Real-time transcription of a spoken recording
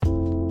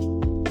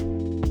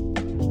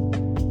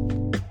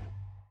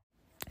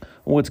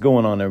What's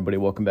going on, everybody?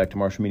 Welcome back to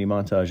Martial Media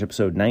Montage,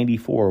 episode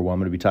 94, where I'm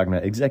going to be talking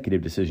about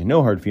Executive Decision,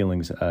 No Hard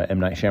Feelings,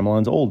 M. Night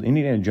Shyamalan's old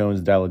Indiana Jones,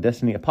 Dial of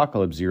Destiny,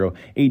 Apocalypse Zero,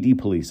 AD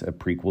Police, a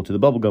prequel to the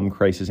Bubblegum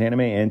Crisis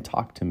anime, and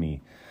Talk to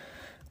Me,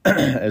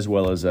 as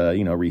well as,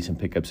 recent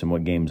pickups and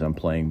what games I'm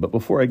playing. But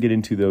before I get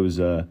into those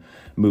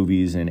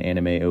movies and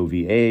anime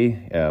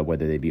OVA,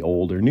 whether they be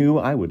old or new,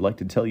 I would like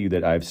to tell you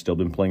that I've still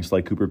been playing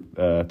Sly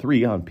Cooper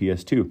 3 on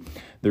PS2.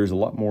 There's a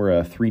lot more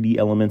 3D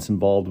elements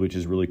involved, which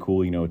is really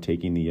cool,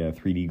 taking the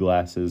 3D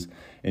glasses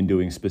and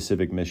doing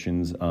specific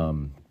missions.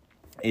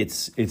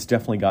 It's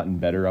definitely gotten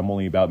better. I'm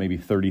only about maybe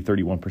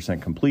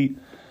 31% complete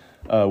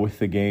with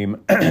the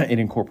game. It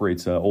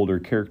incorporates older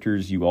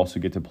characters. You also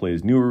get to play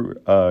as newer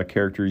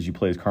characters. You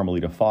play as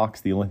Carmelita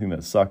Fox. The only thing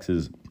that sucks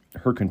is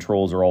her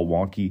controls are all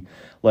wonky.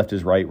 Left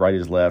is right, right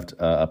is left,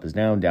 up is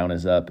down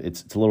is up.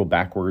 It's a little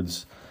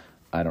backwards.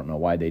 I don't know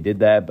why they did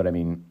that, but I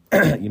mean,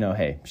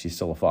 hey, she's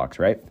still a fox,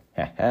 right?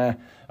 All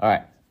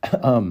right.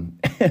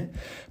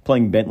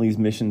 Playing Bentley's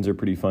missions are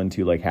pretty fun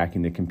too, like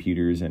hacking the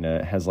computers, and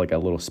has like a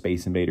little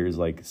Space Invaders,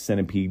 like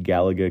Centipede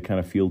Galaga kind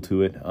of feel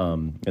to it.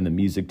 And the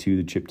music too,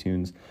 the chip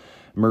tunes.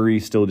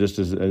 Murray's still just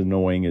as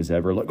annoying as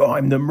ever. Like, oh,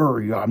 I'm the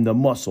Murray, I'm the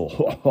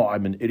muscle. Oh,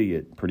 I'm an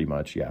idiot, pretty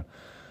much, yeah.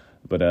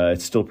 But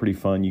it's still pretty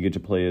fun. You get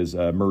to play as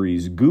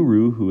Murray's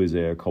guru, who is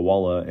a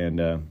koala,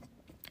 and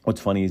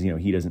what's funny is,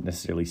 he doesn't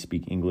necessarily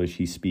speak English.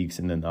 He speaks,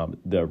 and then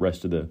the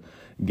rest of the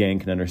gang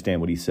can understand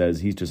what he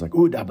says. He's just like,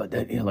 ooh, da, ba,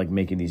 da, like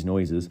making these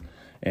noises.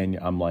 And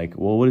I'm like,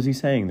 well, what is he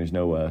saying? There's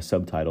no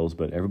subtitles,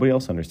 but everybody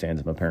else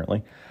understands him,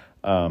 apparently.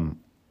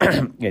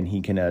 And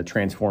he can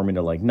transform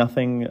into, like,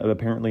 nothing,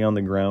 apparently, on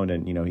the ground.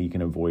 And, he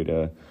can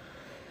avoid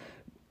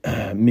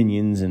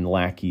minions and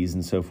lackeys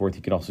and so forth.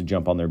 He can also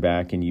jump on their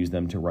back and use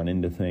them to run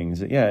into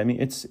things. Yeah, I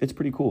mean, it's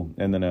pretty cool.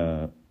 And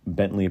then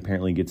Bentley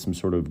apparently gets some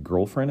sort of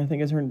girlfriend, I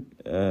think is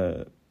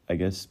her,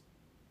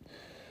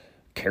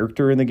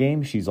 character in the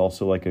game. She's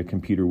also like a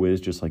computer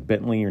whiz, just like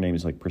Bentley. Her name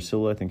is like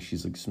Priscilla. I think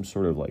she's like some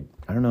sort of like,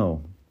 I don't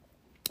know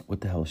what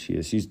the hell she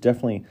is. She's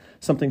definitely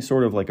something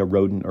sort of like a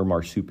rodent or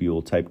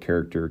marsupial type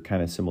character,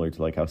 kind of similar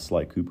to like how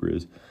Sly Cooper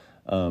is.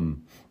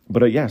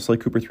 But yeah, Sly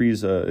Cooper 3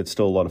 is it's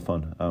still a lot of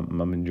fun.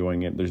 I'm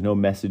enjoying it. There's no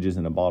messages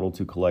in a bottle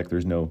to collect.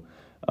 There's no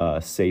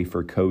safe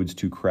or codes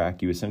to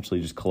crack. You essentially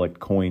just collect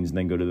coins and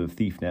then go to the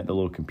ThiefNet, the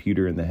little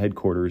computer in the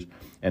headquarters,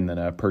 and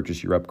then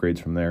purchase your upgrades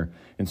from there.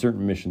 And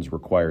certain missions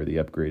require the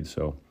upgrades,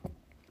 so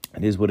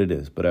it is what it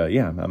is. But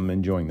yeah, I'm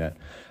enjoying that.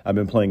 I've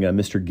been playing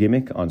Mr.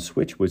 Gimmick on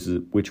Switch,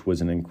 which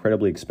was an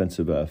incredibly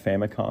expensive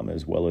Famicom,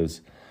 as well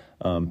as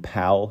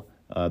PAL,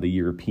 the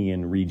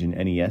European region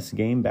NES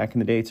game back in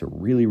the day. It's a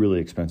really, really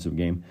expensive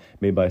game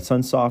made by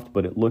Sunsoft,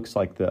 but it looks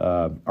like the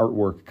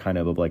artwork kind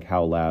of like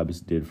HAL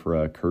Labs did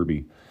for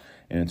Kirby.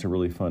 And it's a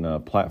really fun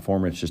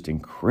platformer. It's just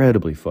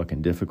incredibly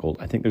fucking difficult.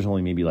 I think there's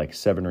only maybe like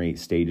 7 or 8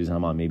 stages.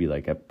 I'm on maybe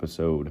like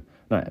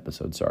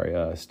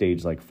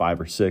stage like 5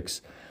 or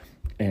 6.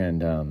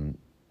 And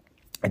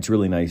it's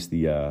really nice,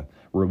 the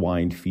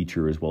rewind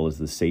feature as well as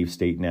the save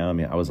state now. I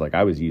mean,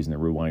 I was using the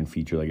rewind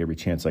feature like every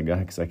chance I got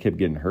because I kept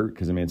getting hurt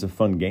because, I mean, it's a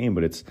fun game,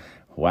 but it's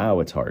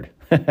hard.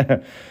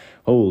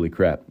 Holy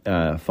crap.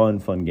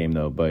 Fun game,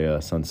 though, by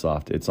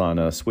Sunsoft. It's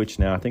on Switch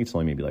now. I think it's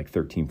only maybe like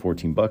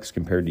 $13-14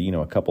 compared to,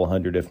 a couple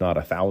hundred, if not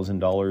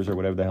 $1,000 or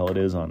whatever the hell it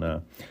is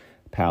on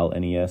PAL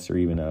NES or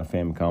even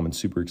Famicom. It's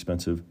super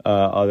expensive.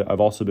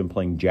 I've also been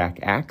playing Jack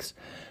Axe,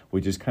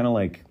 which is kind of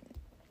like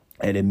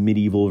a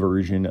medieval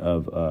version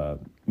of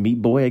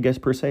Meat Boy, I guess,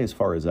 per se, as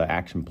far as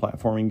action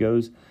platforming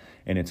goes.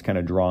 And it's kind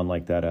of drawn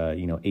like that,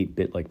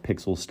 8-bit like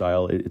pixel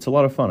style. It's a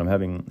lot of fun. I'm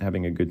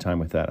having a good time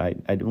with that.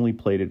 I'd only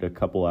played it a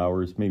couple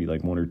hours, maybe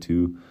like 1 or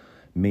 2,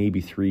 maybe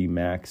 3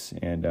 max.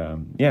 And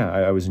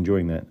I was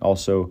enjoying that.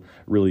 Also,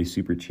 really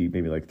super cheap,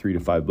 maybe like $3 to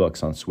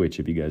 $5 on Switch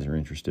if you guys are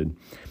interested.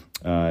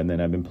 And then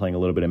I've been playing a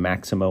little bit of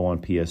Maximo on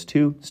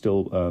PS2.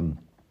 Still,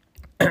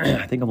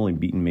 I think I've only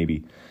beaten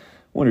maybe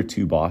 1 or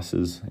 2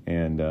 bosses,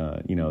 and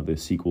the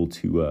sequel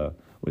to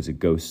was it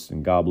Ghosts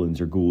and Goblins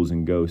or Ghouls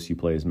and Ghosts? You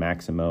play as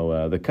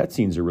Maximo. The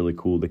cutscenes are really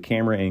cool. The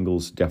camera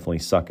angles definitely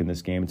suck in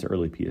this game. It's an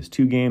early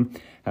PS2 game.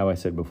 How I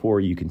said before,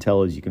 you can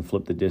tell as you can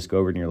flip the disc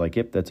over and you're like,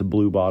 yep, that's a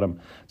blue bottom.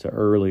 It's an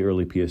early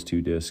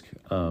PS2 disc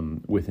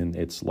within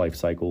its life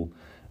cycle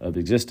of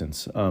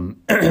existence.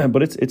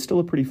 But it's still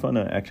a pretty fun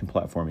action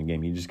platforming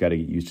game. You just got to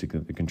get used to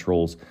the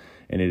controls,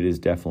 and it is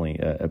definitely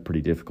a pretty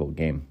difficult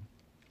game.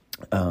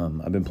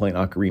 I've been playing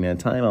Ocarina of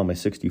Time on my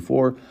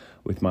 64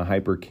 with my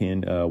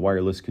Hyperkin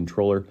wireless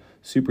controller.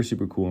 Super,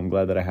 super cool. I'm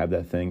glad that I have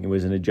that thing. It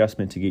was an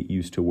adjustment to get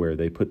used to where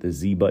they put the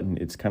Z button.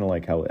 It's kind of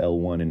like how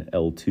L1 and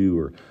L2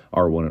 or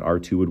R1 and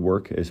R2 would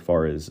work as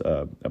far as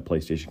a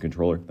PlayStation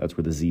controller. That's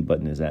where the Z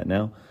button is at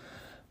now.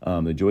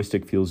 The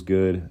joystick feels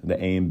good.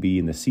 The A and B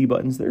and the C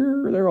buttons,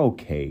 they're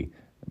okay.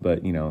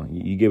 But,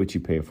 you get what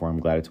you pay for. I'm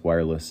glad it's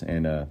wireless.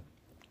 And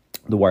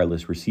the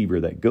wireless receiver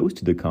that goes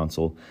to the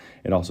console,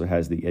 it also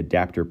has the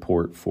adapter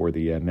port for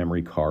the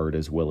memory card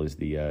as well as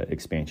the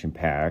expansion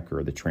pack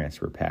or the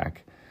transfer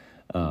pack,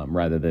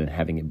 rather than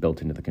having it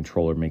built into the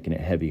controller, making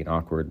it heavy and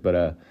awkward.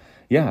 But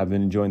yeah, I've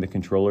been enjoying the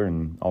controller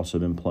and also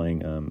been playing,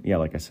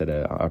 like I said,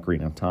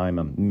 Ocarina of Time.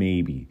 I'm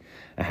maybe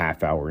a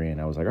half hour in.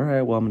 I was like, all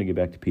right, well, I'm going to get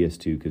back to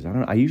PS2 because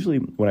I usually,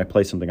 when I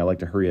play something, I like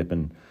to hurry up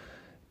and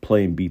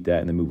play and beat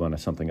that and then move on to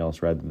something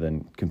else rather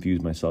than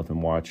confuse myself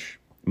and watch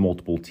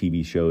multiple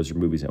TV shows or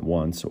movies at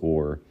once,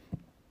 or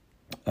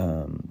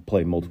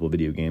play multiple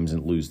video games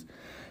and lose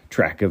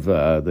track of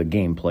the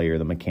gameplay or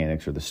the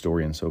mechanics or the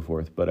story and so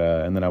forth. But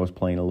and then I was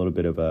playing a little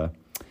bit of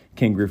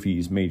Ken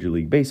Griffey's Major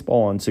League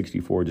Baseball on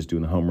 64, just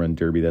doing the home run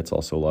derby. That's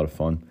also a lot of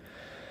fun.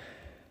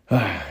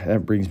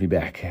 That brings me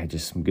back.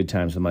 Just some good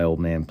times with my old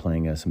man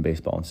playing some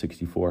baseball on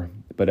 64.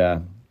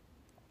 But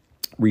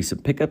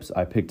recent pickups,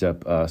 I picked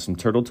up some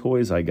turtle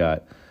toys. I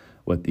got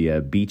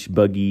the beach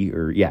buggy,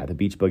 the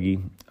beach buggy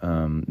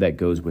that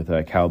goes with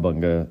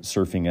Cowabunga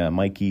Surfing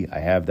Mikey. I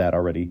have that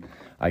already.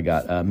 I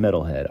got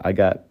Metalhead. I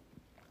got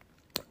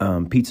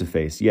Pizza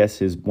Face.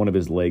 Yes, one of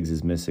his legs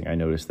is missing. I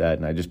noticed that,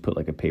 and I just put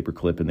like a paper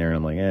clip in there, and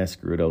I'm like,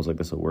 screw it. I was like,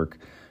 this will work.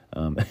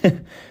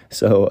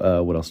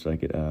 So what else did I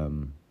get?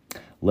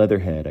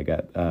 Leatherhead. I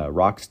got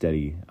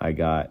Rocksteady. I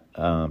got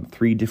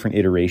 3 different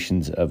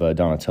iterations of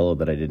Donatello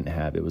that I didn't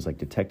have. It was like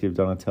Detective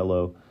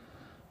Donatello,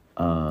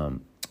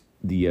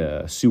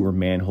 the sewer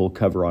manhole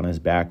cover on his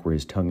back where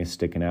his tongue is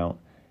sticking out,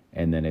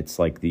 and then it's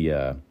like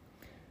the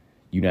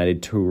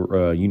United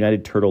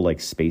Turtle like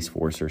Space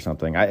Force or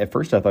something. At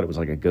first I thought it was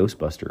like a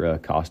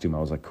Ghostbuster costume. I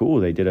was like, cool,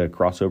 they did a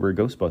crossover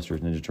Ghostbusters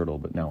Ninja Turtle,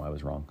 but no, I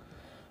was wrong.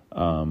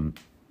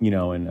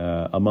 And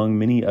among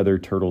many other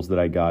turtles that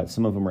I got,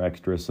 some of them are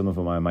extras, some of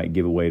them I might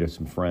give away to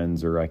some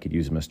friends, or I could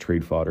use them as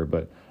trade fodder.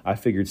 But I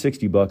figured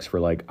 $60 for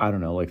like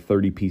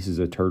 30 pieces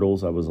of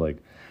turtles. I was like,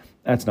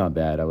 that's not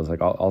bad. I was like,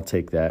 I'll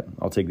take that.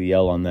 I'll take the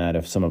L on that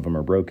if some of them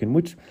are broken,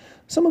 which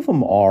some of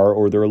them are,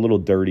 or they're a little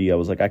dirty. I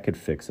was like, I could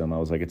fix them. I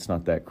was like, it's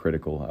not that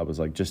critical. I was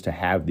like, just to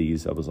have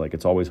these, I was like,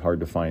 it's always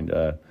hard to find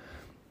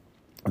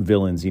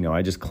villains.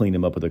 I just cleaned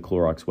them up with a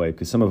Clorox wipe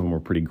because some of them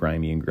were pretty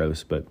grimy and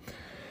gross, but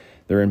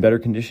they're in better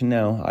condition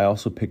now. I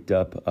also picked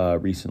up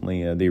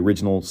recently the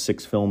original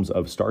 6 films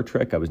of Star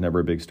Trek. I was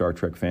never a big Star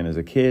Trek fan as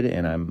a kid,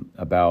 and I'm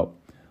about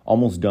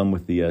almost done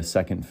with the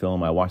second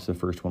film. I watched the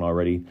first one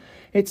already.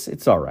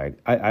 It's all right.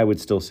 I would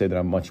still say that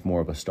I'm much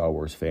more of a Star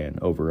Wars fan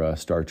over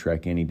Star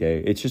Trek any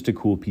day. It's just a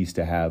cool piece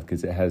to have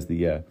because it has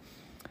the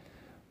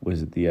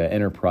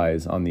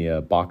Enterprise on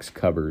the box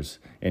covers,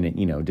 and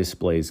it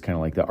displays kind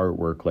of like the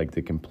artwork, like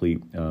the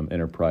complete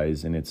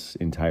Enterprise in its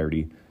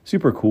entirety.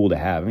 Super cool to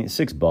have. I mean, it's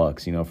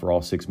 $6, for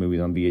all 6 movies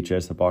on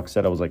VHS, the box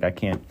set. I was like, I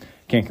can't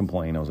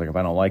complain. I was like, if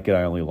I don't like it,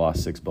 I only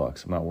lost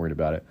 $6. I'm not worried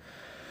about it.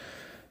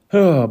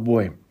 Oh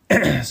boy.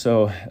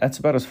 So that's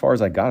about as far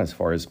as I got as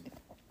far as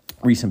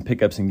recent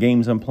pickups and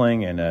games I'm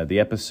playing. And the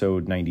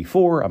episode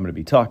 94, I'm going to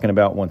be talking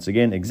about, once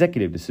again,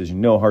 Executive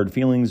Decision, No Hard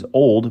Feelings,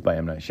 Old by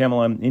M. Night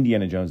Shyamalan,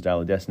 Indiana Jones,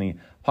 Dial of Destiny,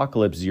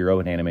 Apocalypse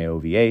Zero, an anime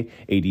OVA,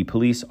 AD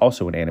Police,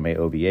 also an anime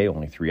OVA,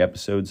 only 3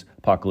 episodes.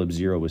 Apocalypse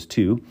Zero was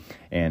 2.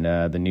 And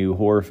the new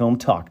horror film,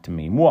 Talk to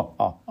Me.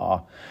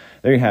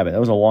 There you have it. That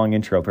was a long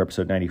intro for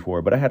episode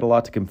 94, but I had a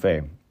lot to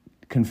convey.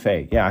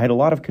 Yeah, I had a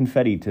lot of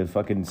confetti to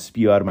fucking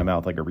spew out of my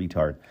mouth like a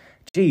retard.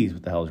 Jeez,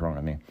 what the hell is wrong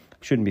with me?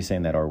 Shouldn't be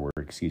saying that R word,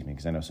 excuse me,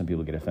 because I know some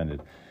people get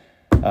offended.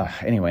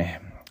 Anyway,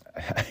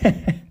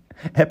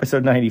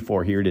 episode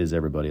 94, here it is,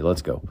 everybody.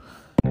 Let's go.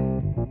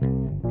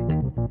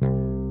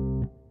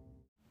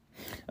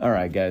 All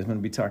right, guys, I'm going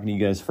to be talking to you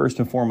guys first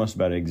and foremost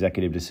about an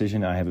Executive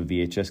Decision. I have a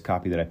VHS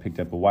copy that I picked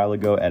up a while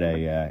ago at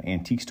a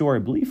antique store, I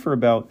believe for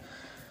about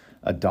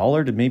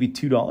 $1 to maybe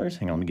 $2.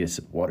 Hang on, let me get a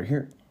sip of water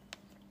here.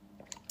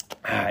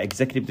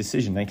 Executive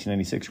Decision,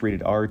 1996,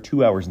 rated R,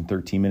 2 hours and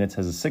 13 minutes,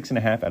 has a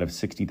 6.5 out of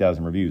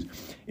 60,000 reviews.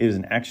 It is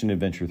an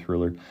action-adventure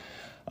thriller.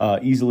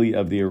 Easily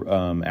of the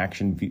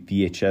action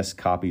VHS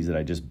copies that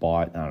I just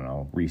bought, I don't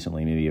know,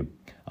 recently, maybe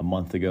a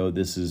month ago,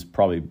 this is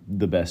probably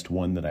the best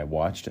one that I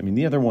watched. I mean,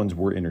 the other ones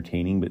were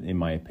entertaining, but in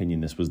my opinion,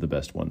 this was the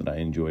best one that I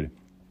enjoyed.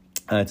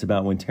 It's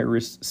about when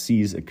terrorists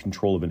seize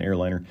control of an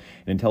airliner,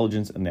 an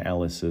intelligence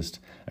analyst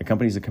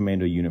accompanies a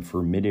commando unit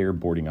for a mid-air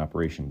boarding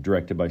operation.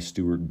 Directed by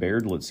Stuart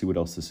Baird. Let's see what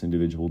else this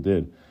individual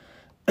did.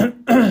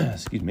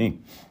 Excuse me.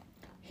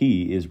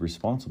 He is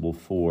responsible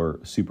for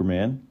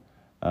Superman,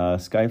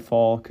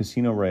 Skyfall,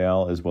 Casino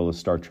Royale, as well as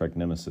Star Trek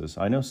Nemesis.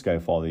 I know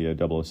Skyfall,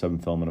 the 007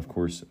 film, and of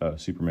course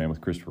Superman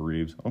with Christopher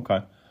Reeves. Okay.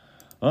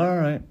 All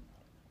right.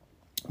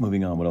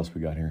 Moving on, what else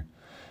we got here?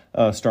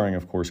 Starring,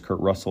 of course,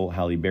 Kurt Russell,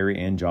 Halle Berry,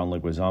 and John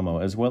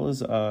Leguizamo, as well as,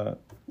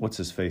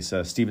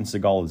 Steven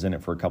Seagal is in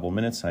it for a couple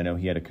minutes. I know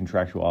he had a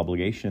contractual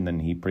obligation, then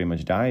he pretty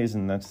much dies,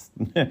 and that's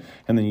and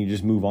then you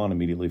just move on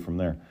immediately from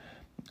there.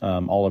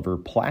 Oliver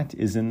Platt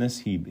is in this.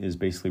 He is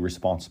basically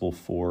responsible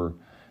for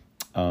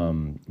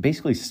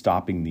basically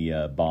stopping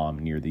the bomb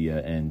near the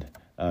end.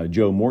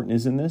 Joe Morton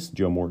is in this.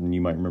 Joe Morton,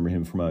 you might remember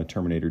him from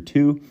Terminator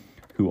 2,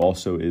 who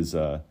also is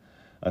a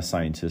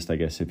scientist, I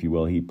guess, if you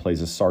will. He plays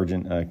a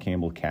Sergeant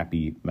Campbell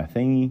Cappy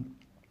Matheny.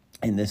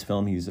 In this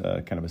film, he's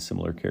kind of a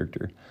similar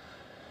character.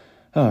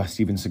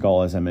 Steven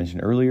Seagal, as I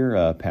mentioned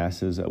earlier,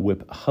 passes.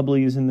 Whip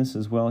Hubley is in this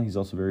as well. He's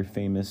also very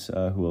famous.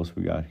 Who else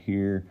we got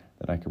here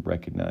that I could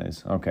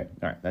recognize? Okay,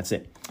 all right, that's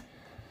it.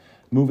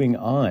 Moving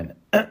on.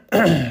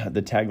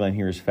 The tagline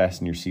here is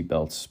fasten your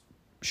seatbelts.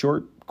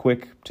 Short,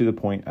 quick, to the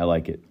point. I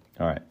like it.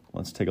 All right,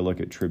 let's take a look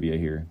at trivia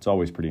here. It's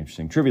always pretty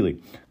interesting.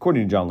 Trivially,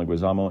 according to John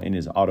Leguizamo in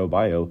his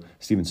autobio,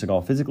 Steven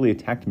Seagal physically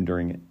attacked him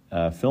during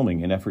filming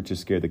in an effort to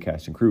scare the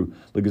cast and crew.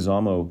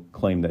 Leguizamo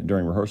claimed that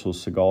during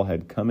rehearsals, Seagal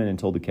had come in and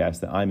told the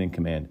cast that I'm in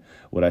command.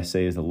 What I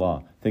say is the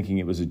law. Thinking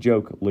it was a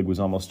joke,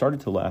 Leguizamo started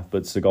to laugh,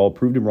 but Seagal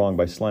proved him wrong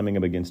by slamming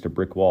him against a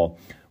brick wall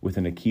with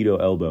an Aikido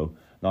elbow,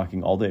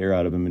 knocking all the air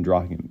out of him and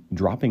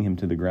dropping him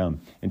to the ground.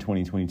 In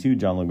 2022,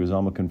 John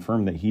Leguizamo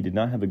confirmed that he did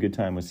not have a good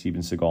time with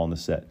Steven Seagal on the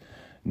set.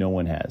 No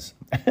one has.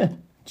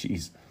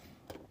 Jeez.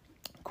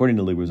 According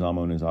to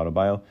Leguizamo in his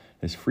autobio,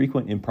 his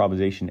frequent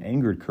improvisation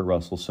angered Kurt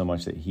Russell so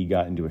much that he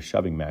got into a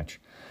shoving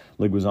match.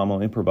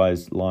 Leguizamo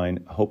improvised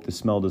line, "Hope the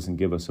smell doesn't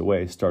give us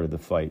away," started the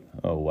fight.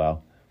 Oh,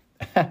 wow.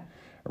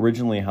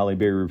 Originally, Halle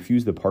Berry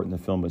refused the part in the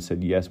film but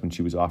said yes when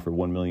she was offered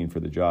 $1 million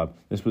for the job.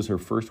 This was her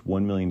first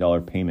 $1 million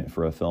payment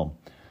for a film.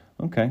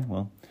 Okay,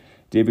 well,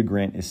 David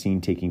Grant is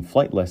seen taking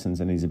flight lessons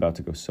and he's about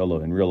to go solo.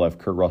 In real life,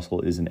 Kurt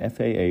Russell is an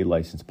FAA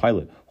licensed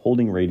pilot,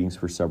 holding ratings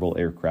for several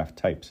aircraft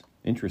types.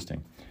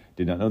 Interesting.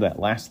 Did not know that.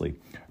 Lastly,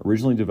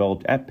 originally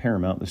developed at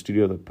Paramount, the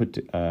studio that put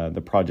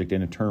the project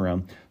in a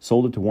turnaround,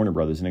 sold it to Warner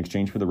Brothers in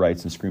exchange for the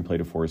rights and screenplay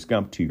to Forrest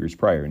Gump 2 years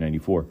prior, in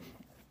 1994.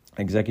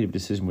 Executive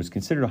Decision was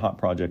considered a hot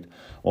project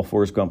while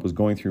Forrest Gump was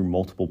going through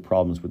multiple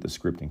problems with the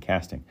script and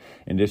casting.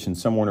 In addition,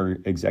 some Warner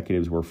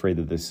executives were afraid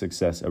that the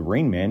success of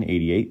Rain Man,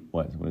 88,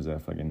 what is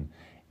that, fucking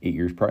 8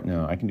 years prior?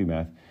 No, I can do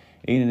math.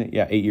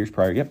 8 years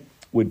prior, yep,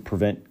 would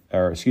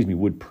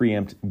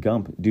preempt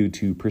Gump due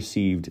to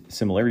perceived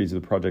similarities of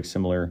the project's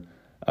similar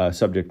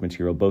subject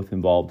material. Both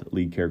involved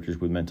lead characters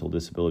with mental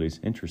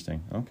disabilities.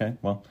 Interesting. Okay,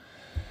 well,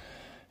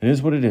 it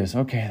is what it is.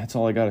 Okay, that's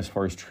all I got as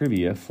far as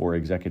trivia for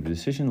Executive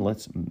Decision.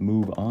 Let's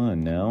move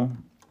on now.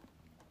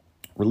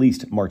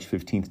 Released March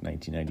 15th,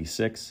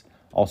 1996.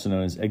 Also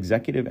known as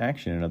Executive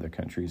Action in other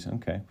countries.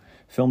 Okay.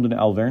 Filmed in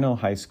Alverno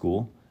High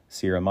School,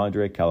 Sierra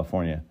Madre,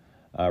 California.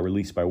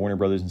 Released by Warner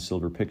Brothers and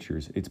Silver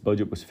Pictures. Its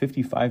budget was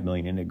 $55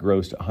 million and it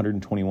grossed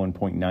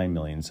 $121.9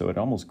 million. So it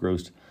almost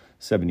grossed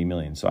 $70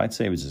 million. So I'd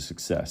say it was a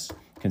success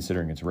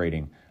considering its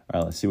rating. All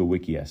right, let's see what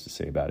Wiki has to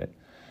say about it.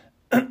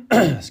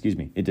 Excuse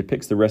me. It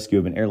depicts the rescue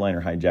of an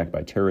airliner hijacked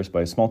by terrorists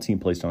by a small team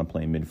placed on a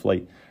plane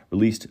mid-flight.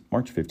 Released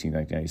March 15,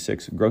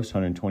 1996. Grossed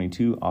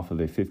 $122 off of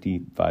a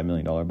 $55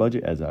 million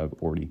budget, as I've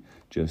already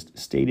just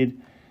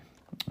stated.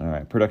 All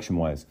right,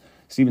 production-wise.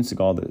 Steven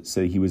Seagal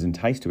said he was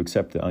enticed to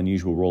accept the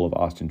unusual role of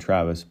Austin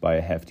Travis by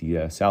a hefty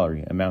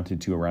salary, amounted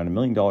to around $1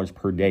 million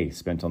per day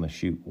spent on the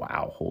shoot.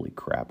 Wow, holy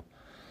crap.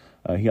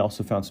 He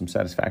also found some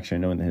satisfaction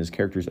in knowing that his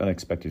character's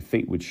unexpected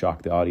fate would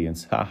shock the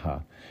audience, haha,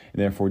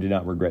 and therefore did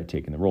not regret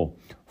taking the role.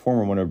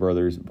 Former Warner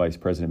Brothers Vice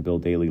President Bill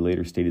Daly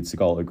later stated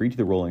Seagal agreed to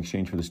the role in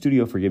exchange for the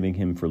studio forgiving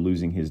him for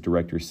losing his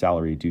director's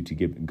salary due to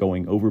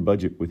going over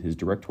budget with his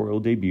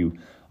directorial debut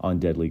on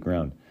Deadly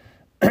Ground.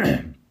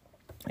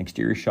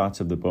 Exterior shots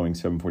of the Boeing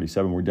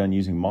 747 were done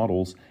using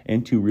models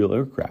and 2 real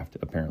aircraft,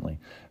 apparently.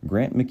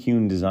 Grant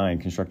McCune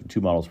designed constructed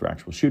 2 models for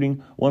actual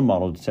shooting, 1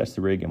 model to test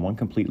the rig, and 1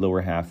 complete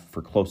lower half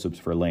for close-ups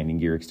for landing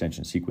gear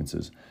extension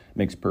sequences.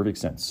 Makes perfect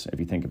sense if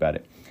you think about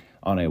it.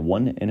 On a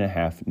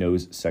 1.5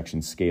 nose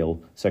section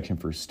scale section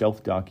for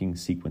stealth docking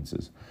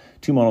sequences.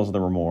 2 models of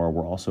the Remora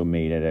were also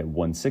made at a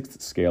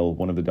 1/6 scale,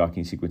 one of the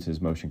docking sequences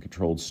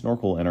motion-controlled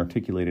snorkel and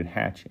articulated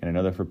hatch, and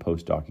another for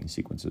post-docking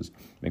sequences.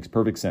 Makes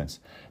perfect sense.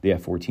 The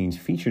F-14s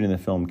featured in the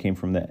film came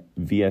from the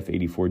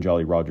VF-84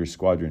 Jolly Roger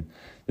Squadron.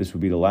 This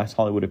would be the last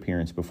Hollywood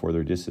appearance before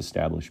their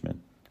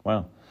disestablishment.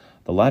 Wow.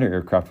 The latter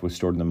aircraft was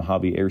stored in the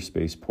Mojave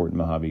Airspace Port in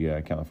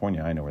Mojave,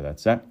 California. I know where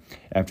that's at.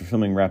 After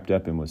filming wrapped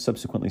up and was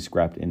subsequently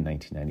scrapped in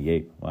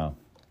 1998. Wow.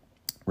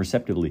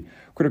 Receptively,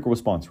 critical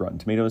response, Rotten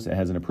Tomatoes, it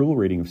has an approval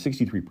rating of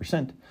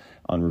 63%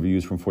 on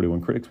reviews from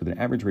 41 critics with an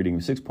average rating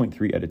of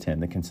 6.3 out of 10.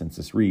 The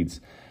consensus reads,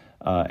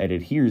 it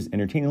adheres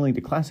entertainingly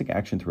to classic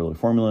action thriller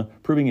formula,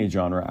 proving a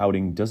genre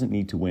outing doesn't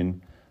need to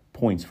win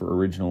points for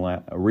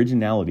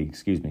originality,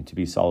 to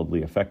be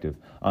solidly effective.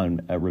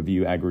 On a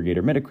review aggregator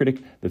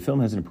Metacritic, the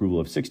film has an approval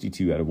of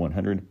 62 out of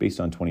 100 based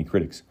on 20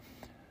 critics.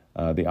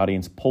 The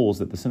audience polls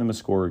that the cinema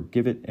score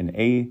give it an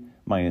A-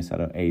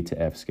 out of A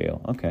to F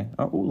scale. Okay.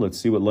 Let's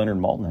see what Leonard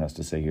Maltin has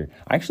to say here.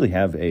 I actually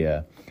have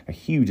a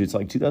huge, it's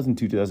like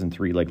 2002,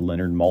 2003, like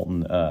Leonard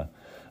Maltin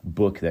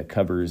book that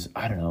covers,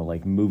 I don't know,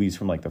 like movies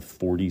from like the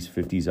 40s,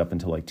 50s up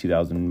until like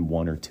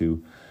 2001 or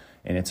 2.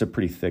 And it's a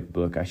pretty thick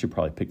book. I should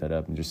probably pick that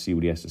up and just see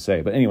what he has to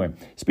say. But anyway,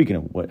 speaking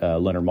of what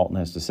Leonard Maltin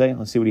has to say,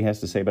 let's see what he has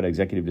to say about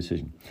Executive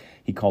Decision.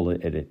 He called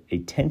it a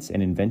tense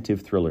and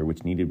inventive thriller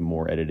which needed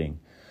more editing.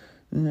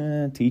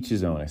 To each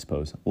his own, I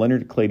suppose.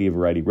 Leonard Clady of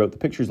Variety wrote, the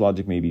picture's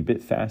logic may be a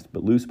bit fast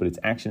but loose, but its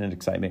action and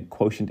excitement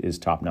quotient is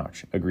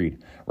top-notch. Agreed.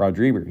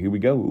 Roger Ebert, here we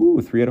go.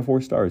 3 out of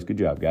 4 stars. Good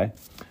job, guy.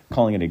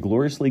 Calling it a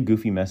gloriously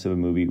goofy mess of a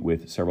movie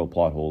with several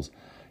plot holes.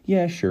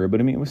 Yeah, sure, but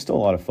I mean, it was still a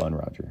lot of fun,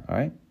 Roger. All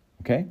right?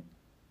 Okay?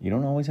 You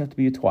don't always have to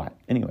be a twat.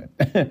 Anyway,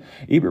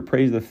 Ebert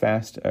praised the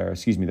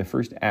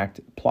first act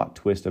plot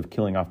twist of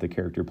killing off the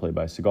character played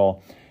by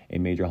Seagal, a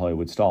major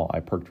Hollywood stall. I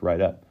perked right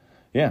up.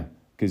 Yeah,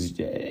 because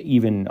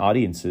even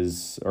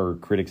audiences or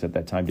critics at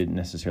that time didn't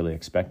necessarily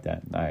expect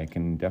that. I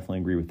can definitely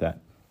agree with that.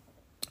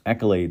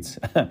 Accolades.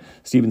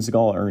 Steven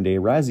Seagal earned a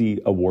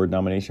Razzie Award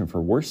nomination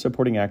for Worst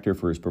Supporting Actor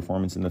for his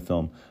performance in the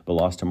film, but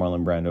lost to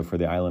Marlon Brando for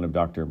The Island of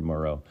Dr.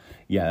 Moreau.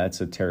 Yeah,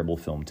 that's a terrible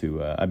film,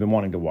 too. I've been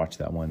wanting to watch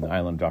that one, The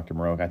Island of Dr.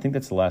 Moreau. I think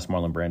that's the last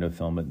Marlon Brando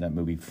film, but that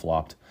movie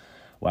flopped.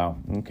 Wow.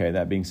 Okay,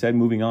 that being said,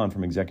 moving on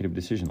from executive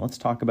decision, let's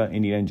talk about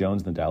Indiana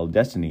Jones and the Dial of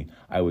Destiny.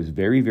 I was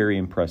very, very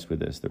impressed with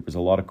this. There was a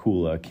lot of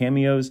cool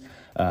cameos.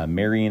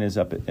 Marion is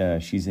up.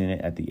 She's in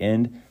it at the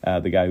end.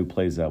 The guy who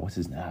plays, what's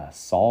his name?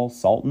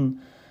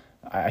 Sultan?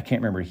 I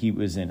can't remember. He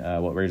was in,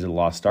 Raiders of the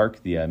Lost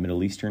Ark, the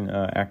Middle Eastern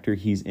actor.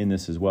 He's in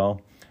this as well.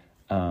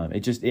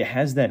 It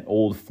has that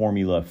old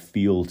formula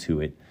feel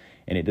to it,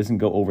 and it doesn't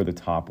go over the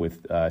top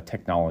with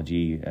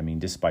technology. I mean,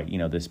 despite,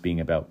 this being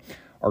about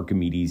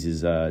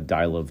Archimedes'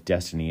 Dial of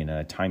Destiny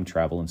and time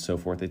travel and so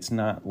forth. It's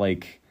not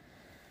like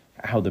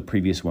how the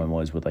previous one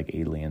was with like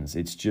aliens.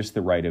 It's just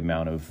the right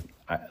amount of,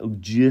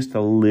 just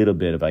a little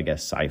bit of, I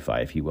guess, sci-fi,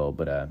 if you will.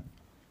 But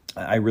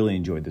I really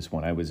enjoyed this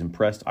one. I was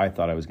impressed. I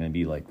thought I was going to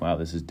be like, wow,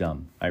 this is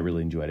dumb. I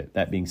really enjoyed it.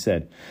 That being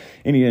said,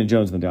 Indiana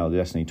Jones and the Dial of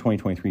Destiny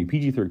 2023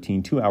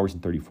 PG-13, 2 hours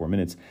and 34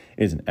 minutes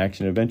is an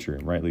action adventure,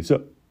 and rightly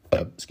so.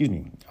 Excuse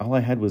me. All I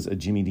had was a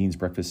Jimmy Dean's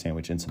breakfast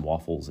sandwich and some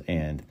waffles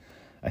and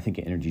I think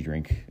an energy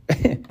drink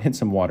and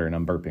some water, and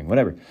I'm burping,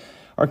 whatever.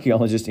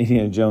 Archaeologist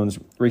Indiana Jones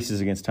races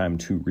against time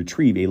to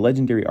retrieve a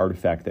legendary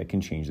artifact that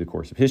can change the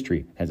course of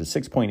history. Has a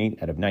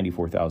 6.8 out of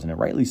 94,000, and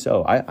rightly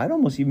so. I'd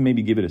almost even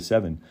maybe give it a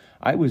 7.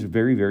 I was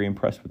very, very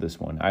impressed with this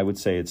one. I would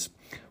say it's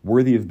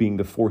worthy of being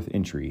the 4th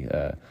entry.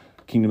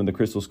 Kingdom of the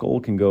Crystal Skull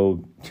can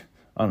go,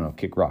 I don't know,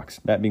 kick rocks.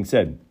 That being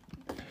said,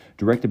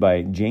 directed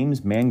by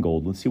James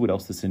Mangold. Let's see what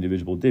else this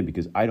individual did,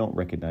 because I don't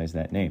recognize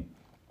that name.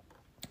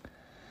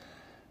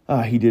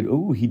 He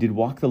did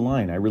Walk the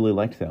Line. I really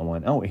liked that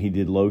one. Oh, he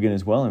did Logan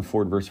as well and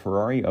Ford vs.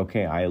 Ferrari.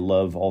 Okay, I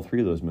love all 3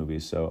 of those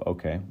movies, so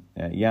okay.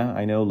 Yeah,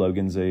 I know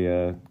Logan's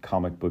a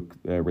comic book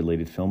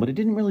related film, but it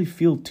didn't really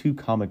feel too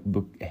comic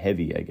book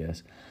heavy, I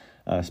guess.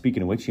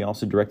 Speaking of which, he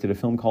also directed a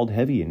film called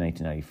Heavy in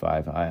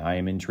 1995. I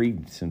am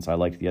intrigued since I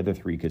liked the other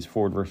 3, because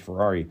Ford vs.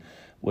 Ferrari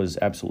was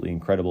absolutely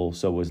incredible.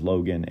 So was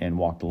Logan, and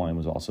Walk the Line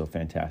was also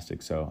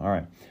fantastic. So, all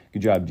right.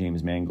 Good job,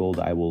 James Mangold.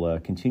 I will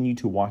continue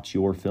to watch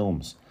your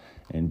films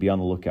and be on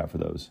the lookout for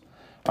those.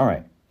 All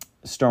right.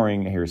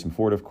 Starring Harrison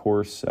Ford, of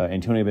course.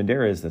 Antonio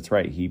Banderas, that's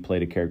right. He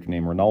played a character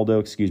named Ronaldo.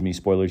 Excuse me,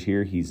 spoilers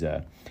here. He's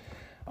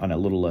on a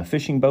little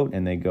fishing boat,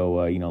 and they go,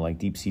 like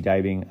deep sea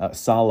diving.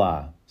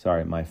 Salah.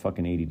 Sorry, my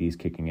fucking ADD is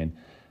kicking in.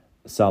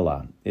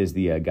 Salah is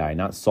the guy,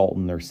 not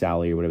Sultan or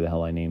Sally or whatever the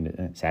hell I named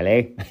it.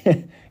 Saleh?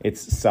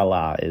 It's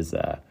Salah is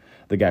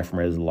the guy from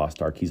Raiders of the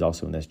Lost Ark. He's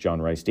also in this,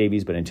 John Rhys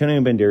Davies. But Antonio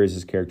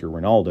Banderas' character,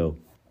 Ronaldo,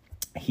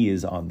 he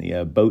is on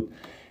the boat.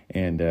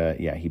 And,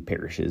 he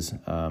perishes.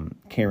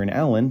 Karen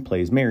Allen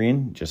plays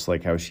Marion, just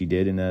like how she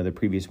did in the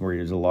previous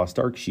Raiders of the Lost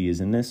Ark. She is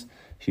in this.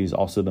 She's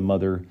also the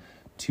mother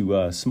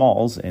to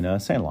Smalls in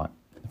Sandlot.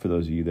 For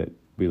those of you that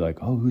be like,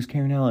 oh, who's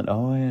Karen Allen?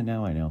 Oh, yeah,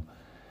 now I know.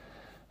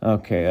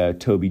 Okay,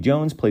 Toby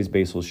Jones plays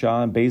Basil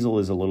Shaw. Basil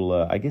is a little,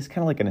 I guess,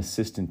 kind of like an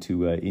assistant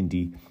to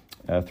Indy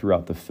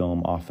throughout the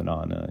film, off and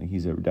on.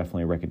 He's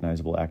definitely a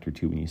recognizable actor,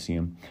 too, when you see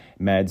him.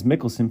 Mads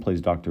Mikkelsen plays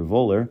Dr.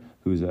 Voller,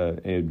 who's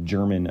a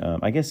German,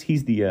 I guess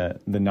he's the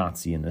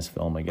Nazi in this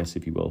film, I guess,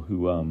 if you will,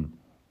 who,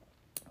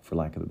 for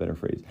lack of a better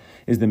phrase,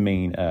 is the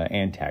main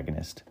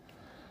antagonist.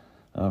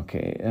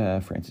 Okay,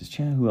 Francis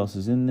Chan, who else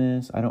is in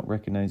this? I don't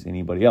recognize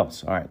anybody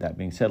else. All right, that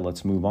being said,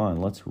 let's move on.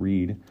 Let's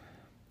read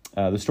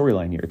the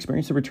storyline here.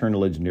 Experience the return of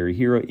legendary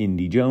hero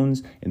Indy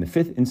Jones in the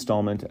 5th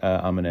installment.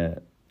 I'm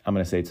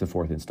gonna say it's the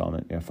 4th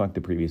installment. Yeah, fuck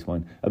the previous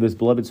one of this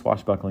beloved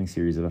swashbuckling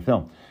series of a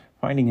film.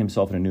 Finding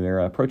himself in a new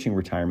era, approaching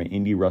retirement,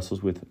 Indy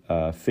wrestles with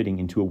fitting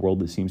into a world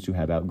that seems to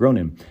have outgrown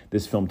him.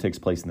 This film takes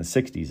place in the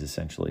 60s,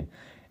 essentially.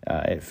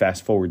 It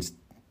fast forwards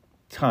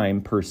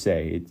time per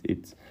se.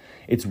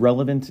 It's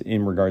relevant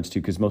in regards to,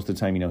 because most of the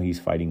time, he's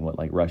fighting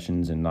like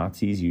Russians and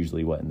Nazis,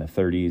 usually in the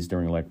 30s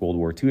during like World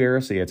War II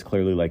era. So yeah, it's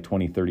clearly like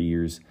 20, 30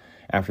 years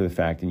after the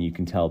fact, and you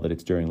can tell that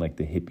it's during like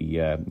the hippie,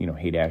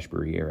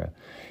 Haight-Ashbury era.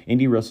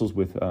 Indy wrestles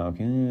with,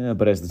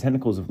 but as the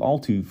tentacles of all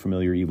too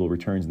familiar evil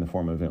returns in the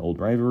form of an old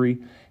rivalry,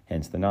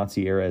 hence the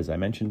Nazi era, as I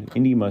mentioned,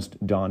 Indy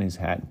must don his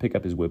hat and pick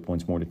up his whip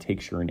once more to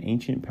take sure an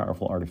ancient,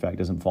 powerful artifact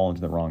doesn't fall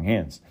into the wrong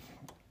hands.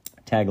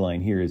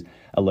 Tagline here is,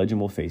 a legend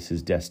will face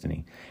his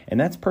destiny. And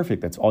that's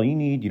perfect. That's all you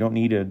need. You don't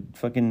need a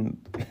fucking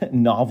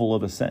novel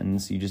of a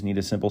sentence. You just need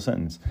a simple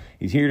sentence.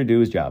 He's here to do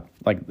his job.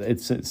 Like,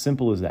 it's as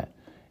simple as that,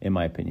 in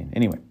my opinion.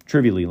 Anyway,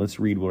 trivially, let's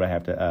read what I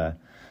have to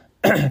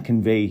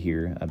convey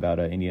here about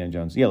Indiana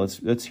Jones. Yeah,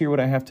 let's hear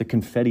what I have to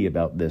confetti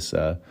about this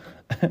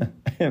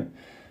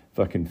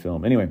fucking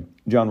film. Anyway,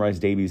 John Rhys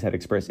Davies had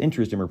expressed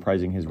interest in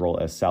reprising his role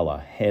as Salah.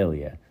 Hell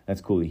yeah. that's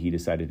cool that he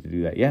decided to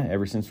do that. Yeah,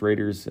 ever since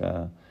Raiders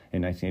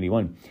in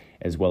 1981,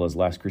 as well as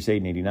Last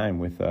Crusade in 89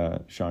 with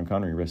Sean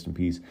Connery, rest in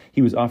peace.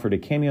 He was offered a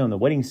cameo in the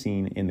wedding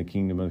scene in The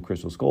Kingdom of the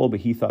Crystal Skull,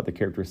 but he thought the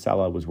character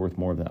Salah was worth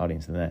more of the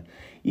audience than that.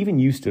 Even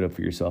you stood up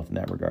for yourself in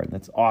that regard.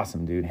 That's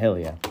awesome, dude. Hell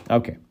yeah.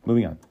 Okay,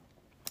 moving on.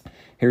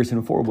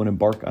 Harrison Ford would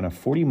embark on a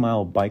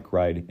 40-mile bike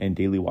ride and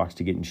daily walks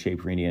to get in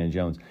shape for Indiana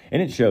Jones.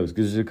 And it shows,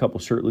 because there's a couple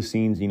shirtless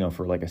scenes,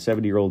 for like a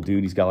 70-year-old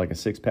dude. He's got like a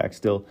six-pack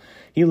still.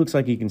 He looks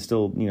like he can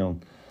still,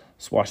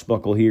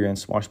 swashbuckle here and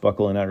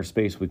swashbuckle in outer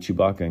space with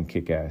Chewbacca and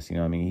Kick-Ass.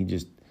 He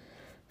just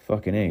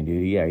fucking A,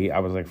 dude. Yeah, I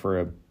was like, for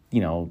an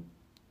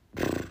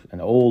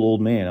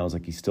old man, I was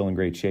like, he's still in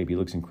great shape. He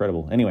looks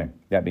incredible. Anyway,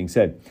 that being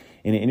said,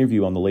 in an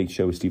interview on The Late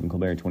Show with Stephen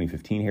Colbert in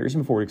 2015,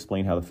 Harrison Ford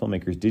explained how the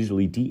filmmakers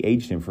digitally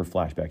de-aged him for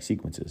flashback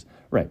sequences.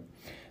 Right.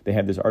 They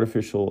have this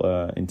artificial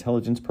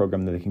intelligence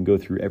program that they can go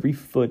through every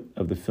foot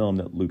of the film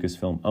that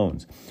Lucasfilm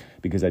owns.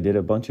 Because I did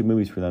a bunch of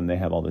movies for them, they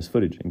have all this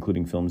footage,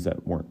 including films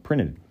that weren't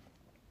printed.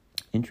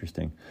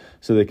 Interesting.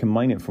 So they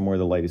combine it from where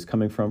the light is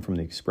coming from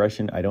the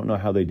expression. I don't know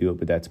how they do it,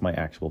 but that's my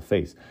actual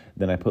face.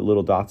 Then I put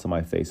little dots on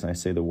my face and I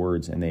say the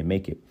words and they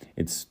make it.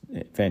 It's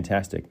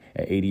fantastic.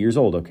 At 80 years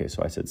old, okay,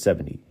 so I said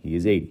 70. He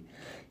is 80.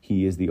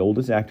 He is the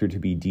oldest actor to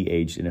be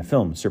de-aged in a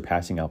film,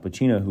 surpassing Al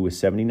Pacino, who was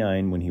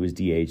 79 when he was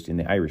de-aged in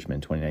The Irishman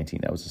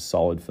 2019. That was a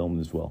solid film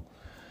as well.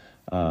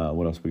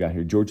 What else we got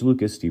here? George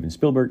Lucas, Steven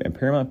Spielberg, and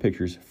Paramount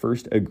Pictures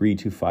first agreed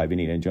to 5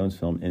 Indiana Jones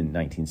films in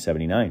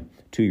 1979,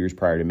 2 years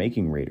prior to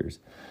making Raiders.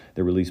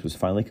 The release was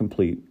finally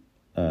complete,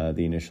 the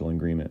initial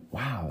agreement.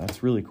 Wow,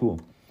 that's really cool.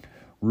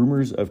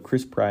 Rumors of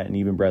Chris Pratt and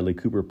even Bradley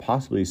Cooper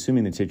possibly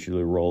assuming the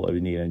titular role of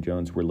Indiana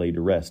Jones were laid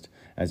to rest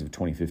as of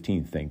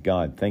 2015. Thank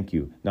God. Thank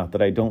you. Not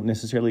that I don't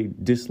necessarily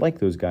dislike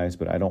those guys,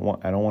 but I don't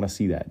want to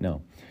see that.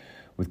 No.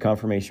 With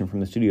confirmation from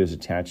the studios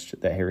attached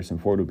that Harrison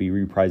Ford would be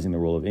reprising the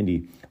role of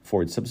Indy,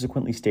 Ford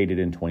subsequently stated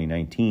in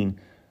 2019,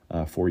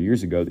 4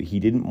 years ago, that he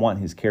didn't want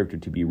his character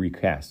to be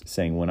recast,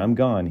 saying, "When I'm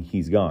gone,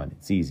 he's gone.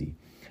 It's easy."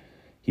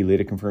 He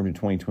later confirmed in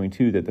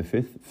 2022 that the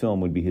 5th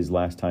film would be his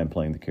last time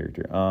playing the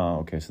character. Oh,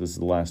 okay, so this is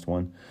the last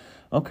one.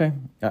 Okay,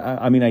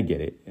 I mean, I get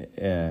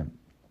it.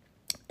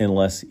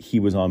 Unless he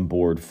was on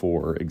board,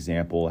 for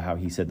example, how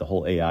he said the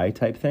whole AI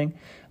type thing.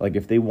 Like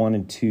if they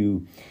wanted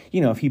to,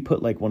 if he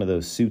put like one of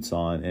those suits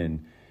on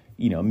and,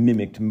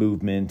 mimicked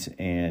movement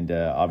and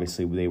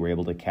obviously they were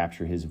able to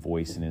capture his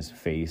voice and his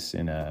face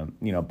and,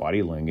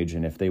 body language.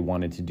 And if they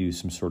wanted to do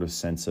some sort of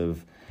sense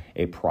of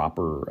a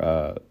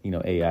proper,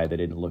 AI that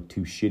didn't look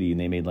too shitty and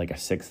they made like a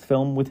 6th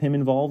film with him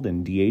involved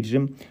and de-aged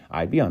him,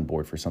 I'd be on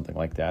board for something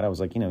like that. I was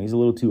like, he's a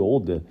little too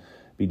old to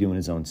be doing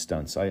his own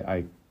stunts.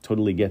 I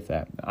totally get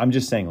that. I'm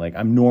just saying, like,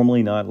 I'm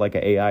normally not like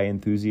an AI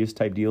enthusiast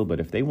type deal, but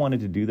if they wanted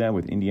to do that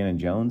with Indiana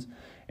Jones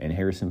and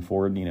Harrison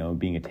Ford,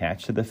 being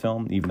attached to the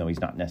film, even though he's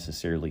not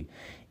necessarily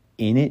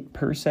in it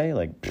per se,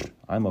 like,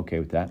 I'm okay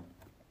with that.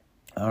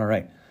 All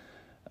right.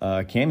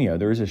 Cameo.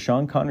 There is a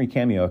Sean Connery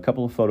cameo. A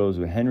couple of photos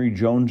with Henry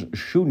Jones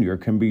Jr.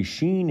 can be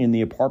seen in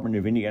the apartment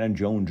of Indiana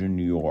Jones in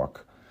New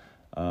York.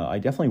 I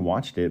definitely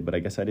watched it, but I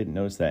guess I didn't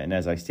notice that. And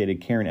as I stated,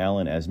 Karen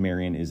Allen as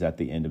Marion is at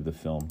the end of the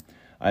film.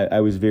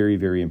 I was very,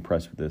 very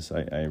impressed with this.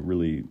 I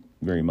really,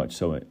 very much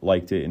so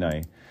liked it, and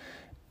I,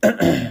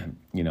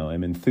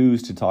 am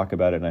enthused to talk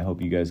about it, and I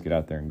hope you guys get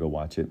out there and go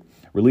watch it.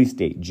 Release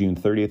date, June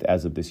 30th,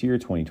 as of this year,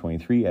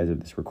 2023, as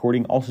of this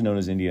recording, also known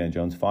as Indiana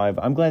Jones 5.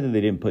 I'm glad that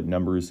they didn't put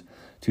numbers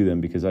to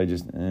them because I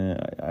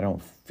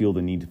don't feel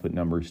the need to put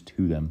numbers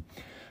to them.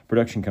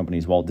 Production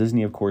companies, Walt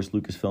Disney, of course,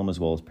 Lucasfilm, as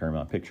well as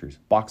Paramount Pictures.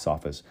 Box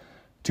office,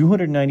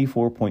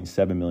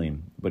 $294.7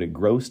 million, but it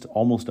grossed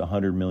almost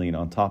 $100 million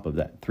on top of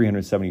that,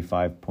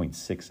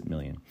 $375.6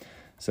 million.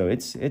 So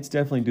it's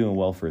definitely doing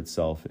well for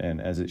itself,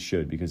 and as it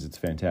should, because it's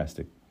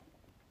fantastic.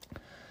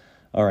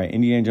 All right,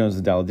 Indiana Jones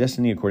and the Dial of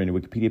Destiny, according to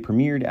Wikipedia,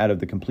 premiered out of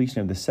the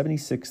completion of the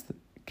 76th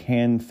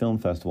Cannes Film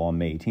Festival on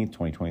May 18th,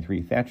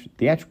 2023,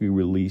 theatrically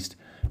released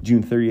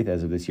June 30th,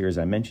 as of this year, as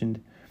I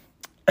mentioned.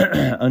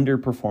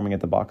 Underperforming at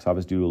the box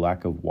office due to a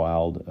lack of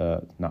wide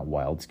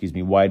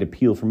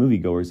appeal for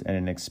moviegoers and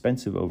an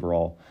expensive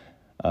overall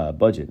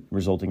budget,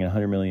 resulting in a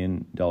 $100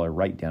 million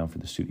write-down for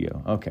the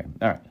studio. Okay,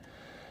 all right.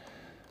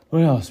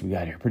 What else we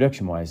got here,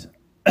 production-wise?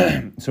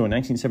 So in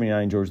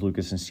 1979, George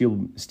Lucas and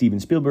Steven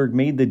Spielberg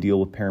made the deal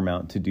with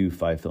Paramount to do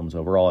 5 films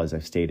overall, as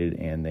I've stated,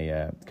 and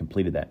they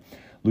completed that.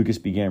 Lucas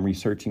began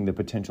researching the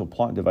potential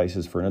plot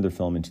devices for another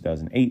film in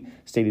 2008,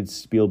 stated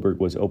Spielberg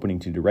was opening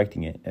to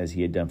directing it, as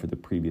he had done for the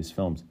previous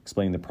films,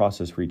 explaining the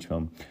process for each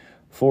film.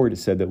 Ford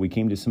said that we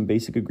came to some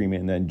basic agreement,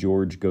 and then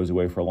George goes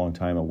away for a long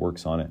time and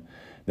works on it.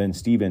 Then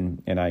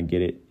Steven and I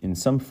get it in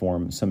some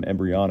form, some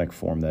embryonic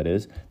form, that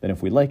is. Then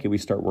if we like it, we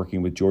start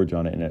working with George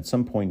on it, and at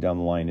some point down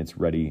the line, it's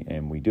ready,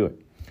 and we do it.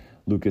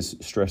 Lucas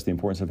stressed the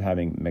importance of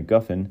having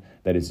MacGuffin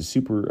that is a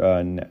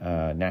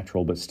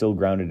supernatural but still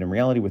grounded in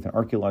reality with an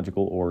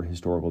archaeological or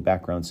historical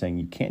background, saying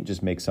you can't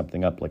just make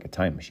something up like a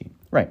time machine.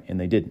 Right, and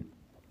they didn't.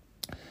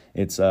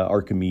 It's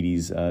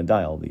Archimedes'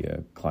 dial,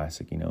 the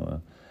classic,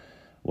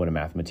 What a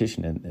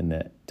mathematician in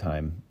that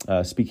time.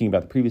 Speaking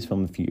about the previous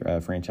film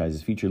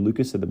franchise's future,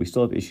 Lucas said that we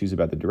still have issues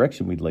about the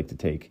direction we'd like to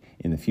take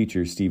in the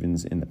future,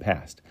 Stevens in the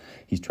past.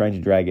 He's trying to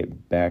drag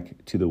it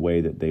back to the way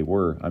that they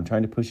were. I'm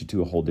trying to push it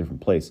to a whole different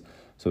place.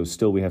 So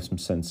still we have some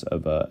sense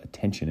of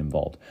tension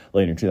involved.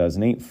 Later in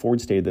 2008, Ford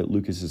stated that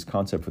Lucas's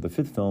concept for the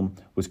fifth film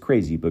was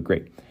crazy but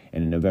great.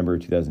 And in November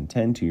of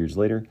 2010, 2 years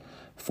later,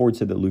 Ford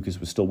said that Lucas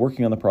was still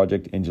working on the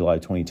project. In July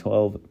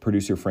 2012,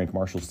 producer Frank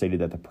Marshall stated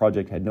that the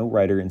project had no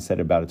writer and said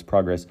about its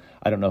progress,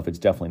 I don't know if it's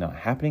definitely not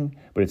happening,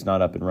 but it's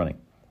not up and running.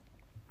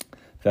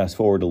 Fast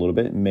forward a little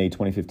bit. In May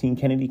 2015,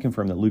 Kennedy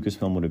confirmed that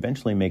Lucasfilm would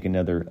eventually make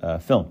another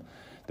film.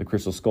 The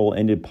Crystal Skull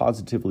ended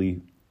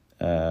positively,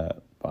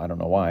 I don't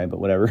know why, but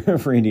whatever,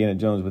 for Indiana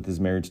Jones with his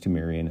marriage to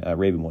Marion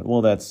Ravenwood.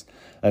 Well, that's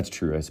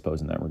true, I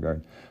suppose, in that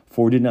regard.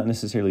 Ford did not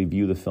necessarily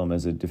view the film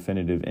as a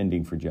definitive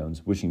ending for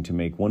Jones, wishing to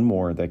make one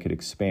more that could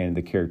expand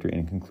the character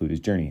and conclude his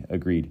journey.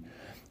 Agreed.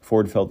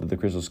 Ford felt that the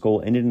Crystal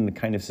Skull ended in a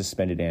kind of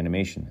suspended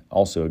animation.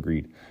 Also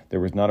agreed. There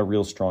was not a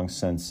real strong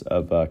sense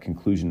of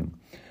conclusion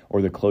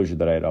or the closure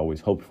that I had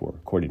always hoped for.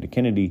 According to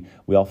Kennedy,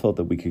 we all felt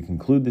that we could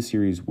conclude the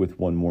series with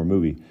one more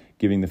movie.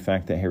 Given the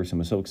fact that Harrison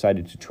was so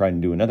excited to try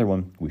and do another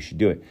one, we should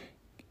do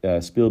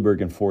it.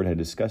 Spielberg and Ford had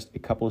discussed a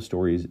couple of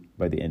stories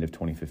by the end of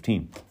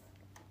 2015.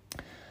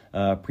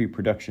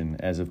 Pre-production.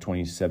 As of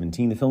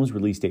 2017, the film's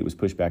release date was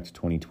pushed back to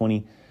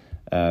 2020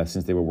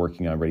 since they were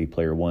working on Ready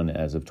Player One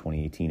as of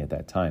 2018 at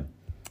that time.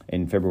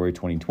 In February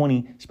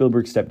 2020,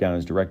 Spielberg stepped down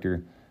as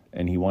director,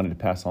 and he wanted to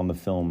pass on the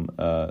film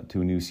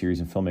to a new series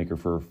and filmmaker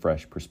for a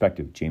fresh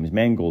perspective. James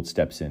Mangold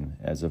steps in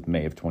as of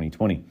May of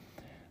 2020,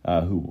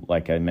 who,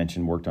 like I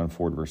mentioned, worked on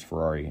Ford vs.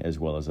 Ferrari as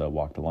well as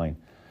Walk the Line.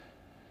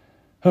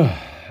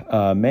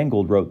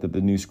 Mangold wrote that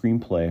the new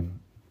screenplay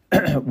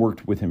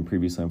worked with him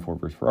previously on Ford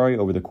vs. Ferrari.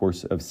 Over the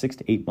course of 6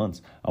 to 8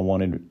 months, I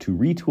wanted to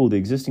retool the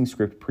existing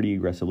script pretty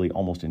aggressively,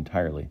 almost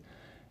entirely.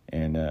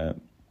 And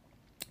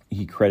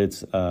he credits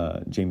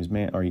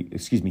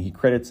he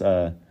credits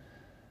I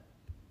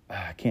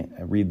can't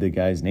read the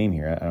guy's name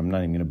here. I'm not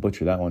even going to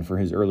butcher that one, for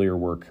his earlier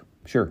work.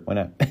 Sure, why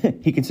not?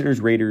 He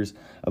considers Raiders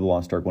of the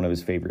Lost Ark one of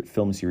his favorite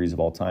film series of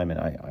all time, and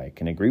I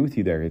can agree with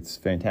you there. It's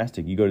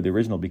fantastic. You go to the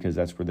original because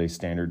that's where the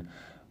standard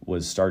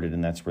was started,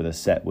 and that's where the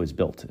set was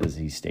built, as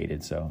he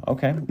stated. So,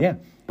 okay, yeah.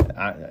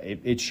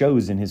 It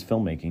shows in his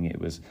filmmaking.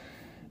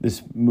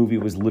 This movie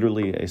was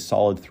literally a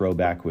solid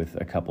throwback with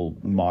a couple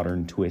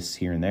modern twists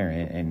here and there,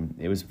 and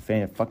it was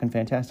fucking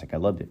fantastic. I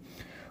loved it.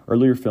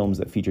 Earlier films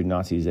that featured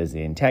Nazis as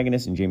the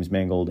antagonists in James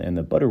Mangold and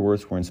the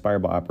Butterworths were inspired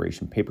by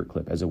Operation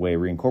Paperclip as a way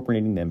of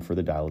reincorporating them for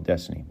the Dial of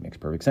Destiny. Makes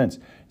perfect sense.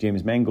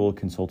 James Mangold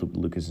consulted with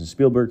Lucas and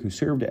Spielberg, who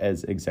served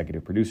as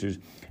executive producers.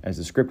 As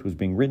the script was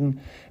being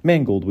written,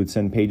 Mangold would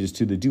send pages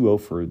to the duo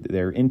for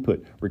their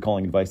input,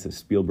 recalling advice that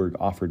Spielberg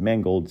offered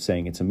Mangold,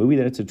 saying, "It's a movie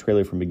that it's a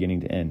trailer from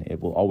beginning to end.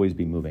 It will always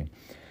be moving."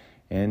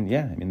 And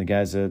yeah, I mean, the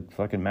guy's a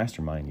fucking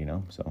mastermind,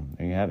 so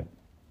there you have it.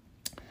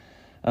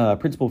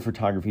 Principal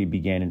photography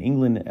began in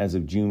England as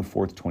of June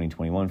 4th,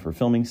 2021 for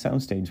filming.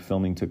 Soundstage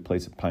filming took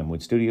place at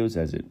Pinewood Studios,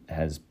 as it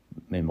has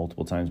been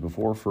multiple times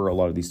before for a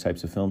lot of these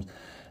types of films.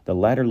 The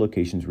latter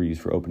locations were used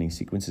for opening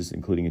sequences,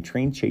 including a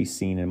train chase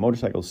scene and a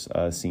motorcycle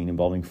scene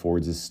involving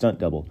Ford's stunt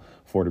double.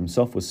 Ford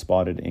himself was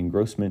spotted in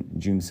Grossmont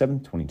June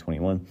 7th,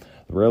 2021.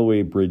 The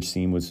railway bridge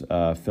scene was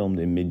filmed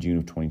in mid-June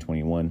of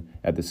 2021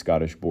 at the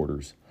Scottish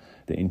borders.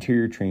 The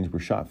interior trains were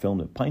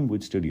filmed at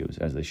Pinewood Studios,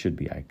 as they should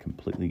be. I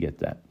completely get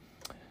that.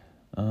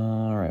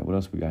 All right, what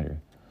else we got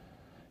here?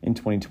 In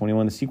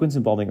 2021, the sequence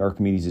involving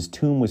Archimedes'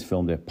 tomb was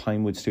filmed at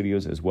Pinewood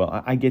Studios as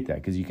well. I get that,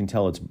 because you can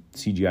tell it's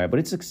CGI, but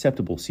it's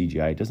acceptable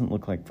CGI. It doesn't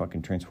look like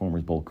fucking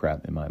Transformers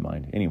bullcrap in my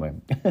mind. Anyway,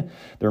 the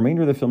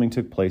remainder of the filming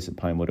took place at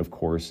Pinewood, of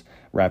course,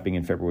 wrapping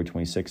in February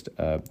 26th,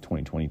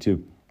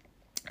 2022.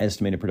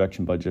 Estimated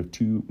production budget of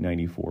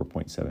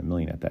 $294.7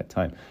 million at that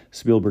time.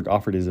 Spielberg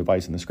offered his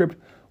advice in the script,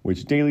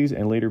 which dailies,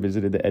 and later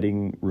visited the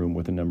editing room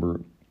with a number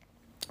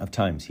of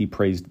times. He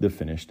praised the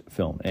finished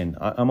film, and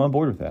I'm on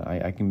board with that.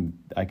 I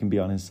can be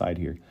on his side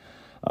here.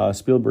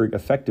 Spielberg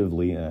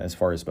effectively, as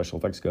far as special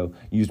effects go,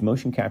 used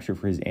motion capture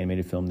for his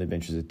animated film The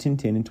Adventures of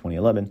Tintin in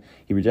 2011.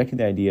 He rejected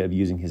the idea of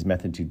using his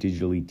method to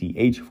digitally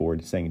de-age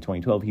Ford, saying in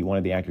 2012 he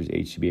wanted the actor's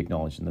age to be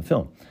acknowledged in the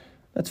film.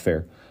 That's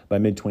fair. By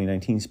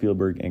mid-2019,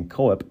 Spielberg and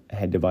Coep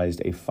had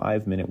devised a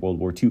 5-minute World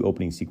War II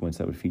opening sequence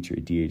that would feature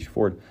a de-aged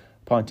Ford.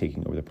 Upon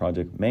taking over the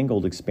project,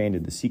 Mangold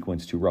expanded the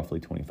sequence to roughly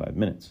 25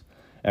 minutes.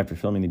 After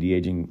filming the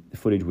de-aging, the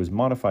footage was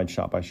modified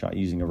shot by shot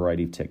using a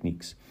variety of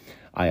techniques.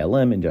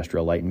 ILM,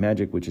 Industrial Light and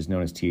Magic, which is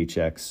known as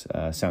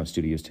THX Sound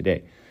Studios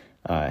today,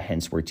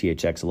 hence where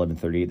THX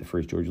 1138, the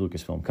first George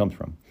Lucas film, comes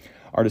from.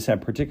 Artists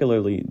had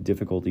particularly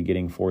difficulty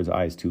getting Ford's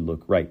eyes to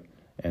look right,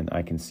 and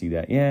I can see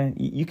that. Yeah,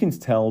 you can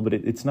tell, but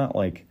it's not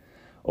like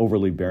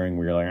overly bearing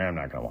where you're like, I'm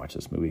not going to watch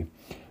this movie.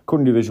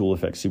 According to visual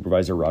effects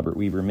supervisor Robert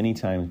Weaver, many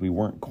times we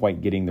weren't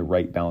quite getting the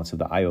right balance of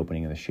the eye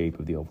opening and the shape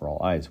of the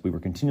overall eyes. We were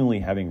continually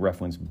having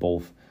reference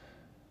both.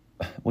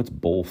 What's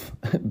both?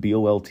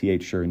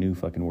 B-O-L-T-H, sure, a new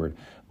fucking word.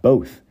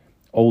 Both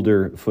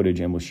older footage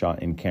and was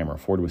shot in camera.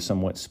 Ford was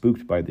somewhat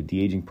spooked by the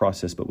de-aging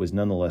process, but was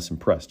nonetheless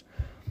impressed.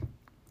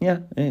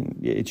 Yeah, and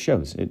it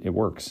shows. It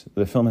works.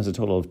 The film has a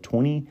total of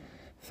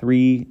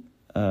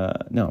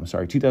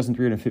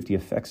 2,350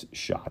 effects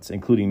shots,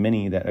 including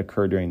many that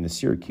occur during the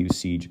Syracuse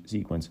siege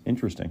sequence.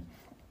 Interesting.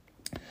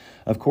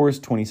 Of course,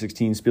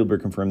 2016,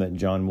 Spielberg confirmed that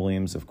John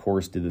Williams, of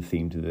course, did the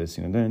theme to this.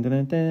 Dun, dun,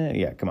 dun, dun.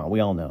 Yeah, come on, we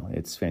all know.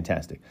 It's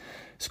fantastic.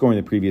 Scoring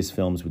the previous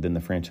films within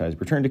the franchise,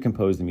 returned to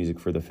compose the music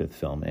for the fifth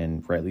film,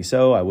 and rightly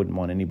so. I wouldn't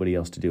want anybody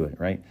else to do it,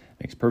 right?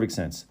 Makes perfect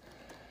sense.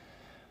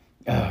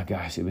 Oh,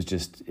 gosh, it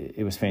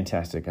was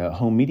fantastic.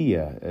 Home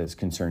media is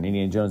concerned.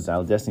 Indiana Jones Dial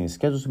of Destiny is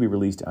scheduled to be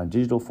released on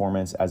digital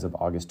formats as of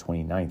August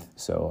 29th.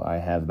 So I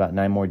have about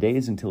 9 more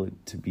days until it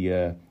to be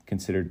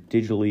considered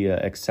digitally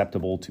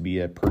acceptable to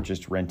be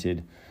purchased,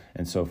 rented,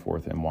 and so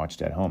forth, and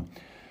watched at home.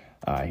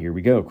 Here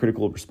we go.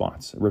 Critical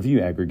response. Review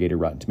aggregator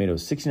Rotten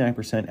Tomatoes.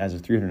 69% as of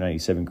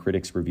 397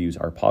 critics reviews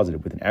are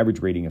positive, with an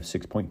average rating of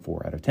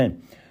 6.4 out of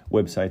 10.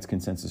 Website's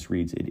consensus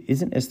reads, it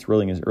isn't as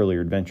thrilling as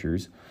earlier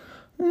adventures.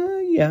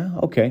 Yeah,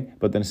 okay.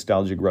 But the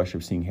nostalgic rush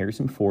of seeing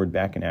Harrison Ford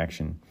back in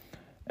action,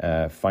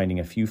 finding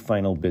a few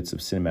final bits of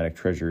cinematic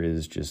treasure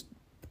is just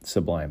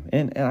sublime.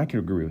 And I could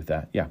agree with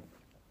that. Yeah.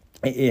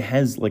 It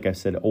has, like I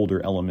said,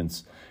 older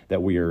elements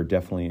that we are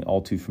definitely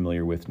all too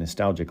familiar with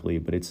nostalgically,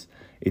 but it's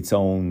its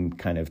own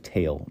kind of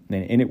tale.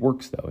 And it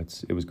works, though.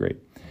 It was great.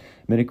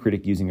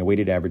 Metacritic, using a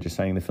weighted average,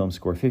 assigning the film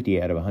score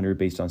 58 out of 100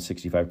 based on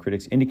 65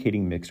 critics,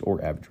 indicating mixed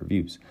or average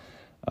reviews.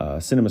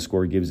 Cinema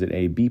Score gives it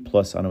a B+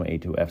 on an A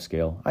to F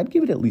scale. I'd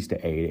give it at least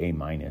an A to A-,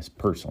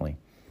 personally.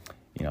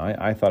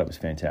 I thought it was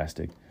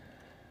fantastic.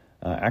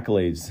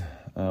 Accolades.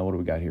 What do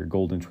we got here?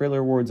 Golden Trailer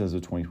Awards as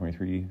of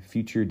 2023.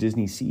 Future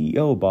Disney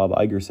CEO Bob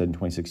Iger said in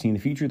 2016, the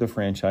future of the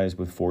franchise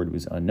with Ford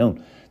was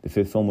unknown. The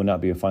fifth film would not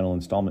be a final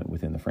installment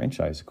within the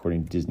franchise,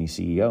 according to Disney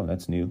CEO.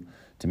 That's new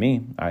to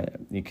me.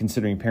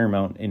 Considering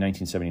Paramount in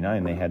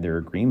 1979, they had their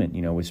agreement,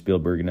 with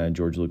Spielberg and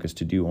George Lucas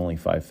to do only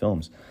 5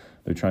 films.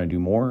 They're trying to do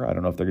more. I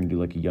don't know if they're going to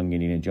do like a Young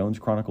Indiana Jones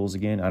Chronicles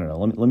again. I don't know.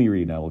 Let me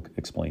read and I will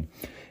explain.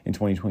 In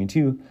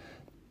 2022,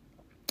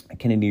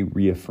 Kennedy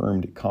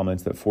reaffirmed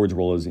comments that Ford's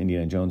role as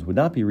Indiana Jones would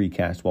not be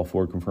recast, while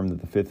Ford confirmed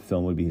that the fifth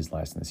film would be his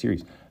last in the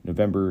series.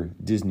 November,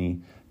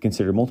 Disney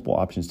considered multiple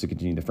options to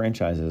continue the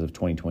franchise as of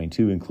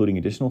 2022, including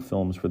additional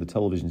films for the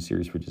television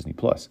series for Disney+.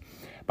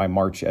 By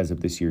March, as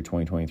of this year,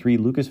 2023,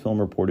 Lucasfilm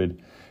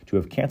reported to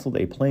have canceled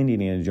a planned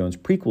Indiana Jones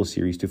prequel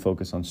series to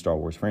focus on Star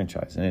Wars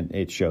franchise. And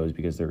it shows,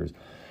 because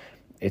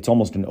it's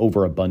almost an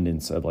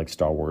overabundance of like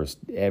Star Wars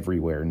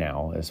everywhere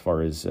now, as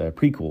far as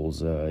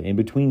prequels, in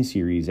between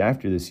series,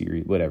 after the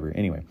series, whatever.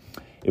 Anyway,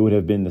 it would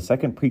have been the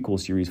second prequel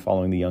series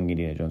following the Young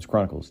Indiana Jones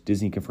Chronicles.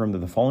 Disney confirmed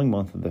that the following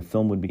month the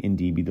film would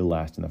indeed be the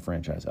last in the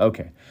franchise.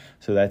 Okay,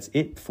 so that's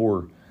it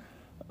for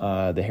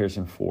the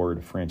Harrison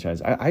Ford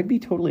franchise. I'd be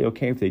totally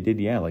okay if they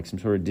did, like some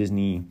sort of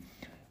Disney,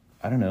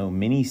 I don't know,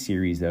 mini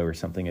series though, or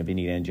something of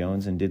Indiana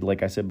Jones, and did,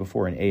 like I said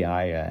before, an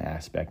AI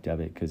aspect of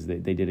it, because they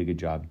did a good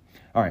job.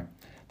 All right.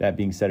 That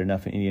being said,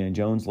 enough of Indiana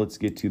Jones. Let's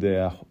get to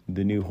the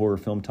new horror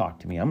film Talk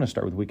to Me. I'm going to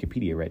start with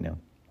Wikipedia right now.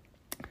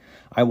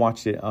 I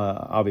watched it,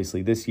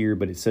 obviously, this year,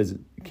 but it says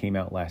it came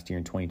out last year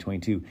in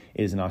 2022.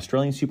 It is an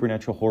Australian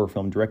supernatural horror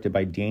film directed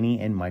by Danny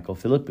and Michael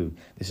Philippou.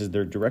 This is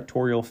their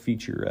directorial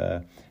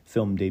feature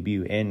film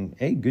debut. And,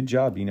 hey, good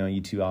job,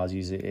 you two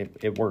Aussies.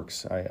 It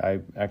works.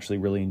 I actually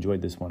really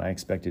enjoyed this one. I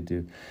expected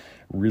to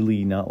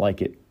really not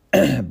like it,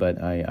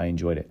 but I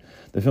enjoyed it.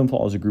 The film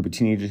follows a group of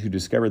teenagers who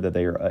discover that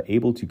they are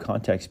able to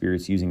contact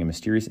spirits using a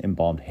mysterious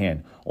embalmed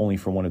hand, only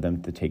for one of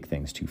them to take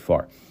things too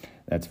far.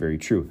 That's very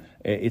true.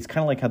 It's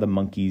kind of like how the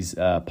monkey's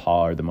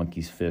paw or the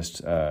monkey's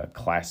fist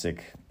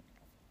classic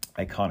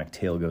iconic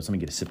tale goes. Let me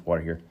get a sip of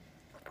water here.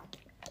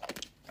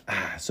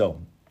 So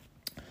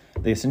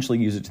they essentially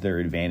use it to their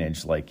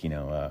advantage, like,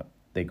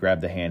 they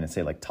grab the hand and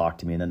say, like, talk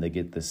to me, and then they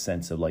get this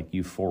sense of, like,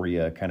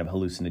 euphoria, kind of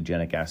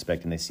hallucinogenic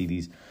aspect, and they see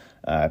these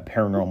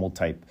paranormal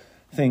type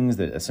things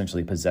that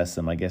essentially possess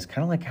them, I guess,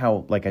 kind of like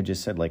how, like I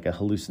just said, like a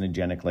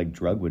hallucinogenic like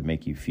drug would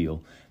make you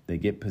feel. They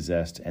get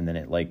possessed, and then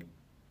it like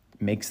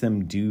makes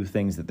them do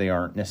things that they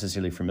aren't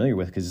necessarily familiar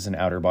with, because it's an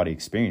outer body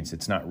experience.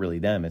 It's not really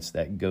them. It's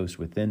that ghost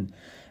within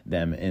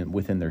them and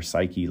within their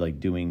psyche,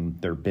 like doing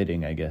their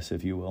bidding, I guess,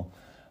 if you will.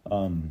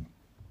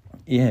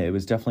 It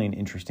was definitely an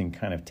interesting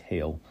kind of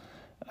tale.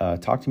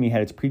 Talk to Me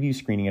had its preview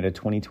screening at a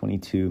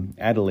 2022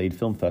 Adelaide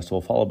Film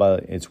Festival, followed by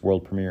its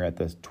world premiere at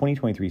the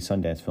 2023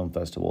 Sundance Film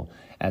Festival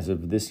as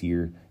of this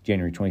year,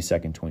 January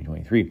 22nd,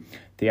 2023.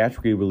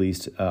 Theatrically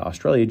released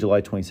Australia,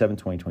 July 27,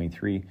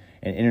 2023,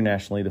 and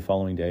internationally the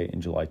following day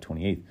in July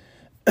 28th.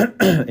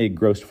 It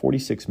grossed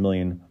 $46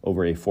 million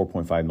over a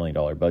 $4.5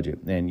 million budget.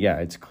 And yeah,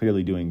 it's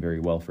clearly doing very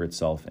well for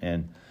itself.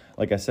 And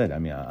like I said, I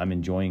mean, I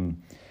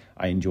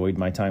enjoyed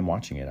my time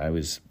watching it. I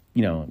was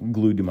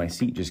glued to my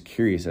seat, just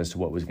curious as to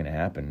what was going to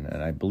happen.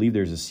 And I believe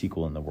there's a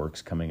sequel in the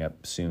works coming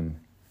up soon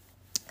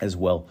as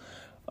well.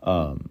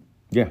 I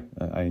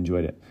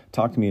enjoyed it.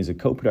 Talk to Me is a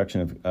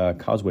co-production of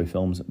Causeway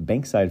Films,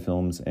 Bankside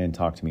Films, and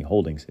Talk to Me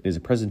Holdings. It is a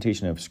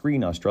presentation of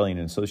Screen Australian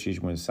in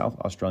association with South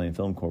Australian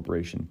Film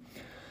Corporation.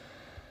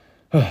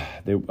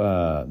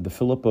 The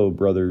Filippo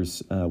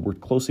brothers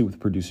worked closely with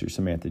producer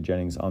Samantha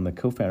Jennings on the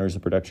co-founders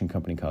of production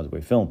company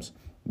Causeway Films.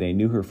 They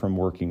knew her from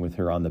working with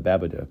her on The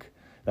Babadook.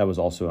 That was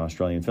also an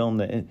Australian film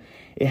that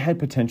it had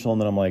potential.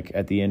 And then I'm like,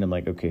 at the end, I'm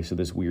like, okay, so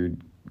this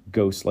weird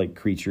ghost-like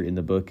creature in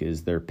the book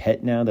is their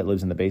pet now that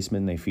lives in the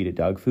basement and they feed it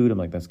dog food. I'm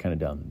like, that's kind of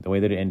dumb. The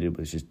way that it ended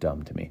was just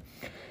dumb to me.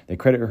 They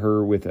credit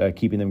her with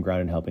keeping them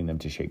grounded and helping them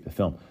to shape the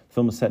film. The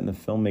film was set in the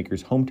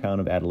filmmaker's hometown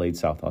of Adelaide,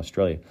 South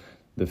Australia.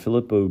 The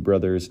Filippo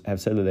brothers have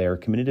said that they are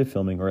committed to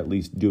filming or at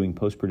least doing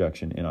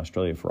post-production in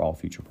Australia for all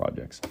future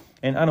projects.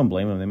 And I don't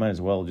blame them. They might as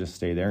well just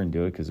stay there and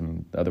do it because, I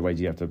mean, otherwise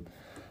you have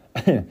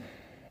to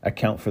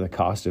account for the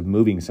cost of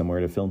moving somewhere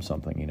to film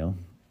something, you know?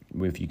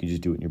 If you can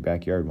just do it in your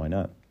backyard, why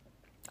not?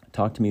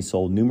 Talk to Me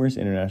sold numerous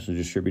international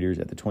distributors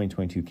at the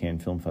 2022 Cannes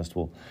Film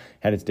Festival,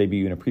 had its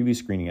debut in a preview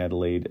screening at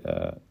Adelaide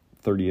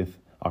 30th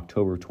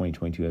October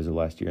 2022 as of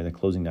last year, and the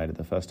closing night of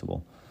the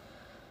festival.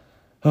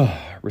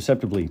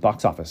 Receptively,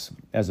 box office.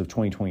 As of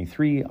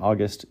 2023,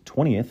 August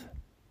 20th,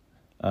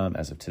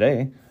 as of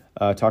today,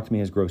 Talk to Me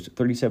has grossed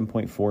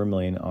 $37.4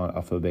 million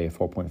off of a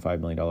 $4.5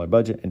 million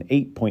budget and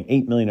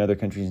 $8.8 million in other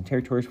countries and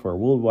territories for a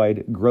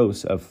worldwide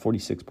gross of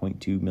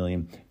 $46.2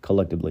 million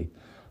collectively.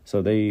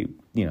 So they,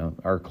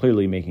 are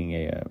clearly making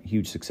a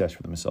huge success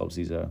for themselves,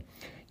 these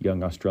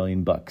young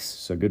Australian bucks.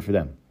 So good for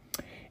them.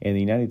 In the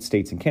United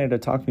States and Canada,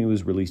 Talk to Me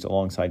was released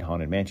alongside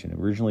Haunted Mansion,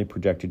 originally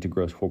projected to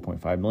gross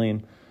 $4.5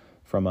 million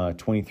from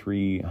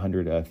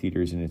 2,300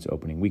 theaters in its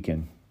opening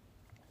weekend.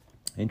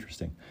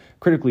 Interesting.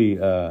 Critically,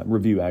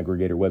 review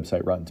aggregator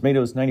website Rotten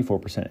Tomatoes,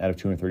 94% out of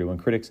 231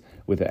 critics,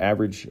 with an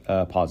average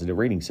positive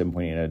rating,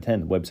 7.8 out of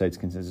 10. The website's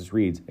consensus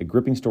reads, a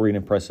gripping story and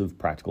impressive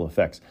practical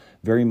effects.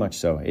 Very much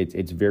so.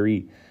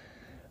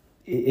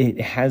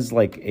 It has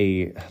like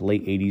a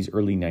late 80s,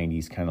 early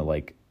 90s kind of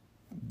like,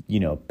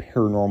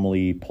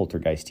 paranormally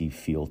poltergeisty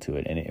feel to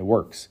it, and it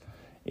works.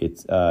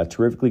 It's a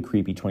terrifically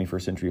creepy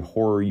 21st century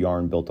horror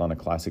yarn built on a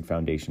classic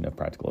foundation of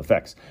practical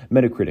effects.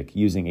 Metacritic,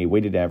 using a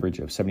weighted average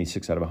of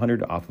 76 out of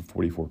 100 off of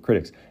 44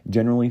 critics.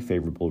 Generally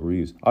favorable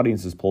reviews.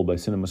 Audiences polled by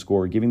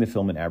CinemaScore, giving the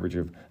film an average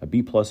of a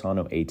B+ on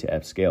an A to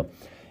F scale.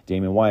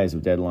 Damon Wise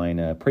of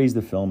Deadline praised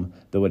the film,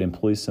 though it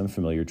employs some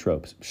familiar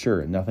tropes.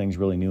 Sure, nothing's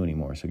really new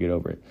anymore, so get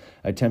over it.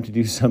 Attempt to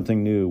do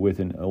something new with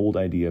an old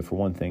idea, for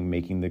one thing,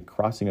 making the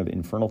crossing of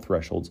infernal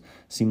thresholds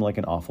seem like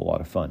an awful lot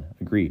of fun.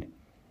 Agreed.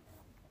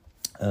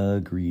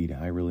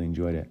 I really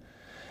enjoyed it.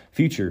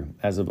 Future,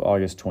 as of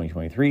August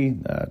 2023,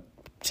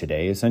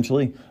 today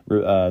essentially,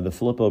 the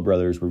Filippo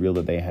brothers revealed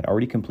that they had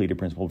already completed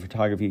principal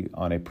photography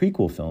on a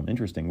prequel film,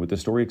 interesting, with the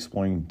story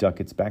exploring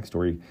Duckett's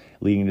backstory,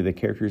 leading to the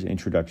character's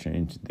introduction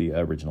into the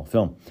original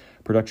film.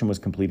 Production was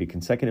completed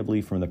consecutively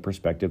from the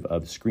perspective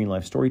of screen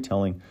life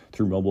storytelling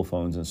through mobile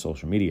phones and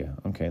social media.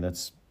 Okay,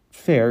 that's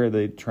fair.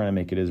 They're trying to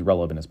make it as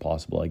relevant as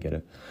possible. I get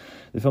it.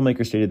 The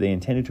filmmaker stated they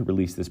intended to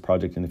release this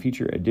project in the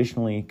future,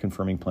 additionally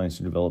confirming plans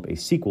to develop a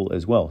sequel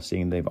as well,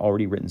 saying they've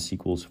already written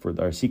sequences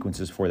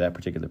for that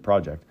particular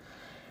project.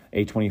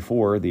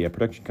 A24, the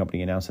production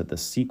company, announced that the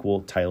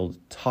sequel titled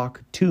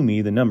Talk to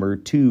Me, the number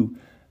 2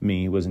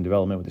 Me, was in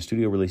development, with the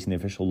studio releasing the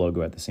official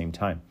logo at the same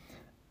time.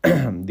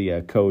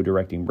 The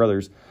co-directing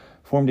brothers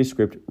formed a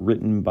script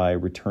written by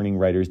returning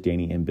writers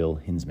Danny and Bill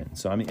Hinsman.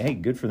 So, hey,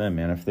 good for them,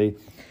 man. If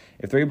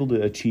they're able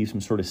to achieve some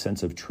sort of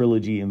sense of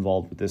trilogy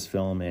involved with this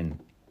film and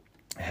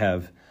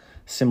have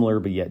similar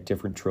but yet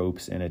different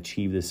tropes and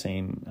achieve the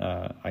same,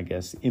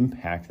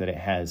 impact that it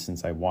has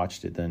since I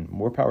watched it, then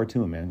more power to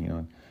them,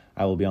 man.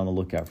 I will be on the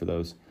lookout for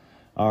those.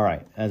 All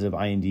right. As of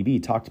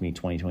IMDb, Talk to Me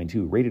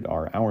 2022, rated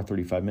R, hour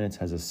 35 minutes,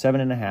 has a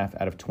 7.5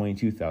 out of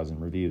 22,000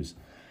 reviews.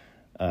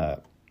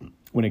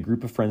 When a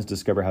group of friends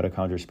discover how to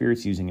conjure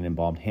spirits using an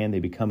embalmed hand, they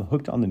become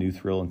hooked on the new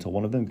thrill until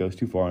one of them goes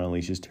too far and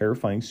unleashes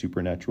terrifying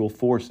supernatural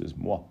forces.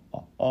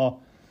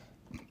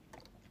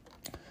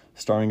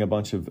 Starring a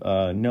bunch of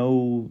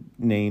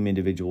no-name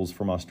individuals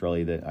from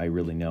Australia that I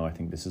really know. I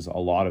think this is a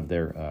lot of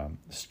their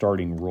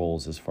starting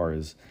roles as far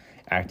as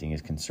acting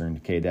is concerned.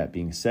 Okay, that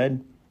being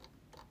said,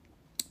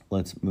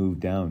 let's move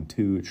down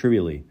to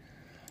trivially.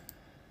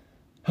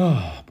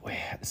 Oh, boy.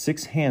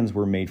 6 hands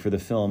were made for the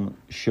film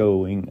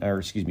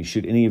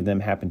should any of them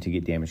happen to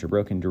get damaged or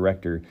broken,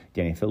 director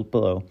Danny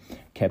Filippo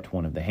kept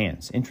one of the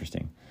hands.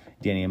 Interesting.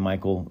 Danny and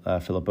Michael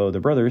Filippo,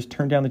 the brothers,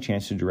 turned down the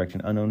chance to direct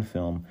an unknown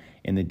film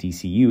in the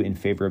DCU in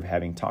favor of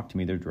having Talk to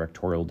Me their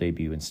directorial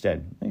debut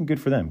instead. And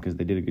good for them, because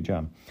they did a good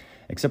job.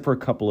 Except for a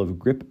couple of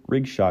grip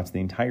rig shots,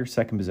 the entire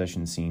second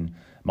possession scene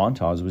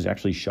montage was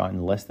actually shot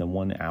in less than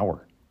 1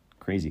 hour.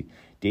 Crazy.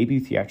 Debut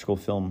theatrical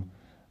film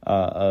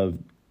of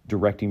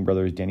directing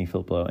brothers Danny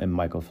Filippo and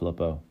Michael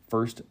Filippo.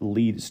 First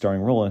lead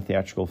starring role in a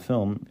theatrical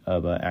film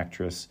of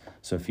actress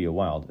Sophia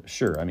Wilde.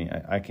 Sure,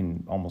 I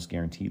can almost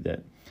guarantee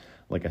that,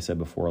 like I said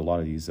before, a lot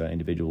of these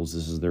individuals,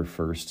 this is their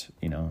first,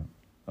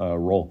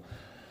 role.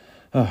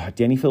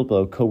 Danny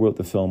Filippo co-wrote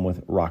the film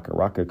with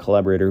Raka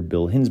collaborator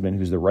Bill Hinsman,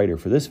 who's the writer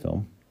for this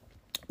film.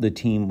 The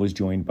team was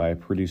joined by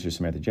producer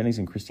Samantha Jennings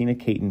and Christina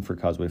Caton for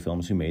Causeway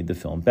Films, who made the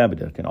film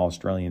Babadook, an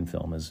Australian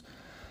film, is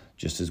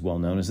just as well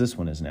known as this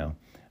one is now.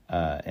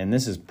 and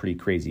this is pretty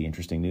crazy,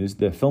 interesting news.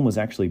 The film was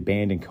actually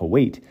banned in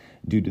Kuwait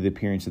due to the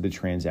appearance of the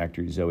trans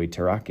actor Zoe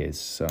Tarakis.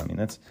 So, I mean,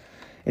 it's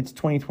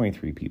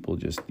 2023, people.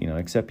 Just,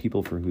 accept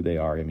people for who they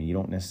are. I mean, you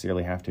don't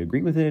necessarily have to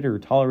agree with it or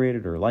tolerate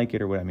it or like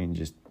it or what. I mean,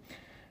 just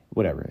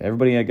whatever.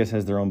 Everybody, I guess,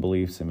 has their own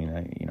beliefs. I mean,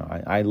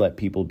 I let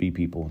people be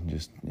people.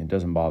 Just, it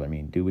doesn't bother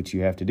me. Do what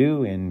you have to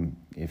do, and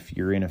if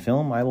you're in a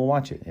film, I will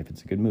watch it if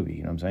it's a good movie.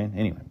 You know what I'm saying?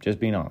 Anyway, just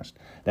being honest.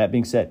 That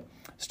being said,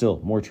 still,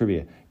 more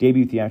trivia.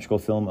 Debut theatrical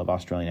film of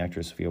Australian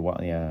actress Sophia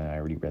Wilde. Yeah, I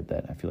already read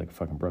that. I feel like a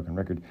fucking broken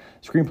record.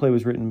 Screenplay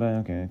was written by,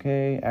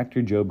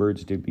 actor Joe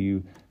Bird's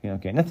debut.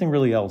 Nothing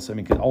really else. I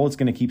mean, 'cause all it's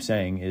going to keep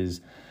saying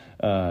is,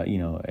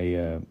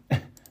 a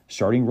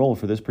starting role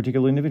for this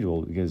particular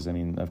individual. Because, I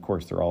mean, of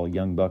course, they're all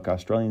young buck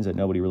Australians that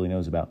nobody really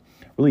knows about.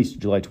 Released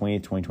July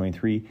 20th,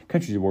 2023.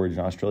 Countries of origin,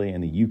 Australia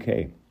and the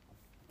UK.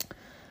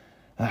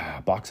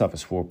 Box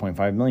office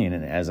 4.5 million,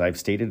 and as I've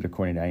stated,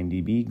 according to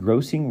IMDb,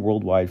 grossing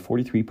worldwide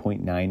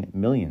 43.9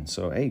 million.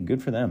 So, hey,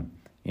 good for them,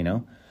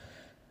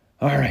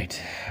 All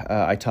right,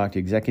 I talked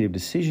Executive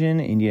Decision,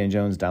 Indiana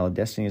Jones, Dial of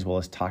Destiny, as well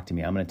as Talk to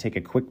Me. I'm going to take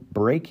a quick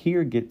break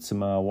here, get some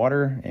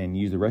water, and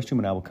use the restroom,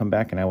 and I will come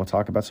back and I will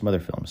talk about some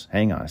other films.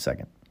 Hang on a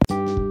second.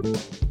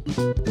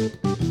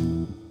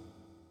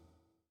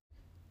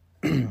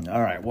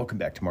 All right, welcome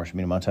back to Martial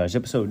Media Montage,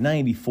 episode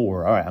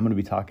 94. All right, I'm going to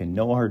be talking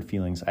No Hard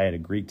Feelings. I had a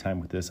great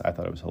time with this. I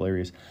thought it was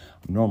hilarious.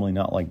 I'm normally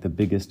not like the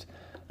biggest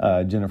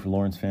Jennifer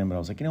Lawrence fan, but I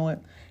was like, you know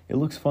what? It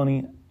looks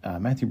funny.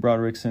 Matthew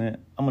Broderick's in it.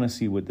 I'm going to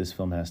see what this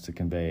film has to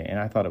convey, and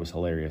I thought it was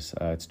hilarious.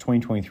 It's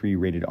 2023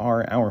 rated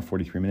R, hour and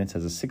 43 minutes,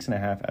 has a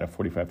 6.5 out of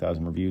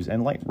 45,000 reviews,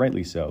 and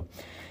rightly so.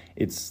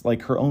 It's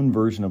like her own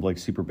version of like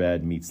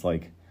Superbad meets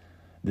like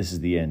This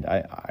Is the End.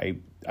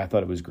 I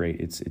thought it was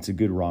great. It's a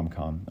good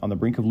rom-com. On the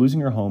brink of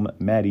losing her home,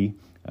 Maddie,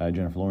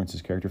 Jennifer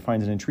Lawrence's character,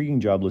 finds an intriguing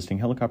job listing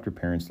helicopter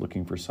parents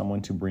looking for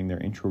someone to bring their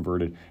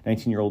introverted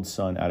 19-year-old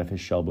son out of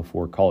his shell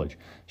before college.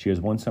 She has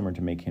one summer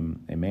to make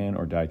him a man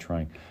or die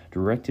trying.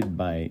 Directed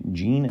by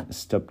Gene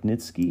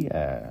Stupnitsky.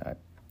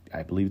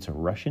 I believe it's a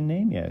Russian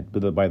name. Yeah,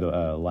 by the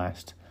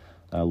last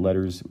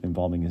letters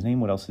involving his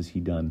name. What else has he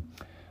done?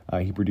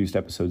 He produced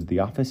episodes of The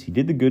Office. He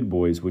did The Good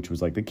Boys, which was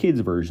like the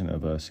kids' version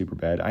of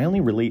Superbad. I only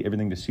relate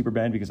everything to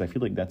Superbad because I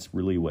feel like that's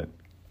really what,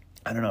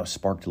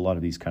 sparked a lot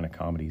of these kind of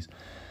comedies.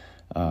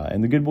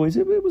 And The Good Boys,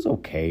 it was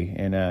okay.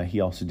 And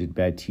he also did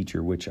Bad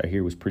Teacher, which I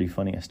hear was pretty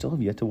funny. I still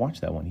have yet to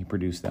watch that one. He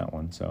produced that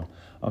one. So,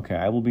 okay,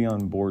 I will be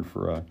on board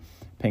for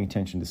paying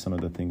attention to some of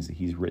the things that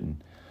he's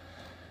written,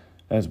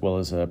 as well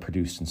as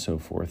produced and so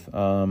forth.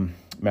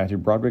 Matthew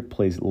Broderick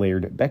plays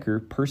Laird Becker,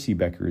 Percy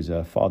Becker's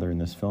father in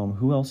this film.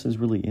 Who else is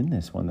really in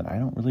this one that I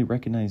don't really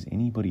recognize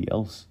anybody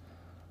else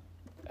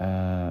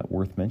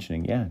worth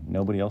mentioning? Yeah,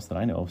 nobody else that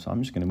I know of, so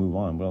I'm just going to move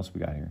on. What else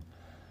we got here?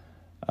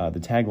 The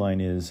tagline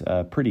is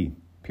pretty,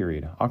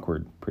 period.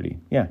 Awkward, pretty.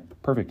 Yeah,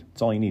 perfect.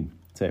 That's all you need.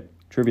 That's it.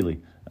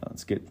 Trivially.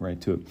 Let's get right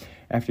to it.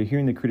 After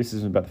hearing the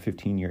criticism about the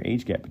 15-year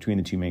age gap between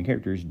the two main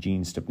characters,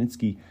 Gene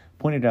Stupnitsky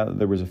pointed out that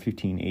there was a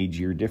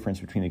 15-age-year difference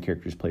between the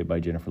characters played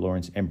by Jennifer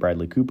Lawrence and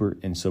Bradley Cooper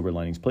in Silver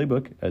Linings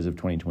Playbook as of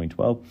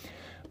 2012.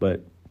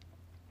 But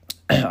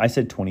I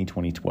said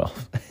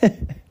 2012.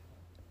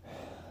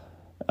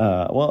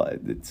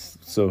 It's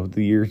so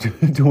the year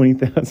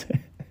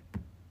 20,000.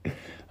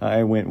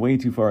 I went way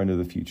too far into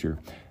the future.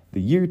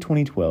 The year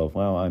 2012.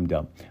 Wow, I'm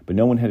dumb. But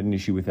no one had an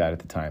issue with that at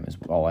the time, is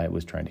all I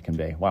was trying to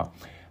convey. Wow.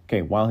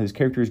 Okay, while his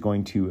character is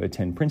going to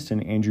attend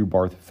Princeton, Andrew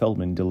Barth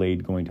Feldman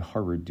delayed going to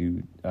Harvard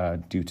due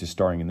to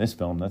starring in this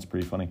film. That's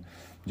pretty funny.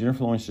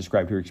 Jennifer Lawrence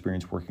described her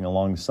experience working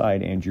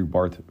alongside Andrew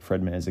Barth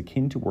Feldman as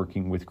akin to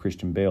working with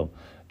Christian Bale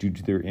due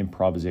to their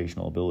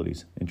improvisational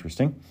abilities.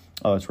 Interesting.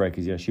 Oh, that's right,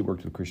 because, she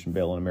worked with Christian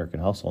Bale on American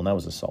Hustle, and that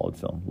was a solid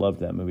film.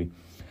 Loved that movie.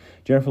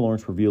 Jennifer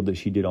Lawrence revealed that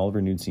she did all of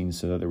her nude scenes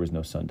so that there was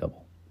no stunt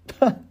double.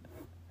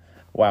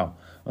 Wow.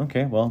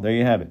 Okay, well, there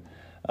you have it.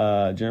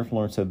 Jennifer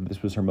Lawrence said that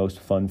this was her most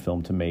fun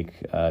film to make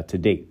to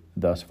date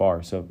thus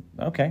far. So,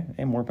 okay,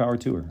 and more power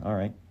to her. All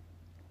right.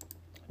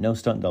 No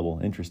stunt double.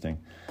 Interesting.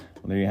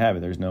 Well, there you have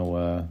it. There's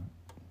no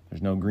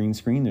green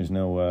screen. There's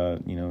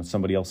no,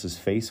 somebody else's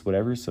face,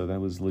 whatever. So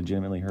that was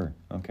legitimately her.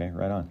 Okay,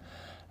 right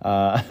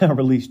on.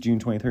 Released June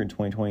 23rd,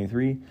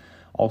 2023.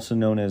 Also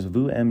known as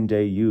Vu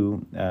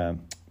MDU.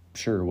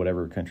 Sure,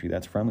 whatever country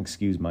that's from.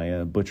 Excuse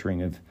my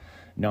butchering of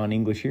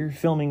non-English here.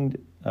 Filming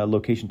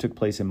location took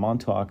place in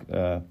Montauk,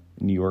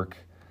 New York.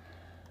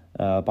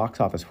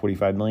 Box office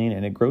 $45 million,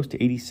 and it grossed to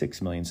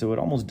 $86 million. So it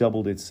almost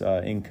doubled its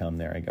income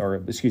there,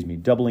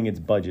 doubling its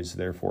budget, so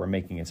therefore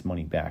making its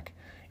money back.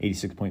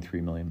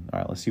 $86.3 million. All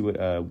right, let's see what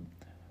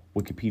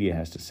Wikipedia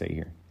has to say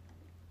here.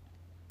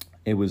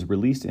 It was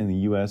released in the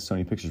U.S.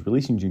 Sony Pictures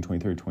releasing June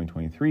 23rd,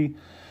 2023.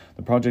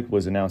 The project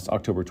was announced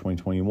October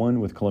 2021,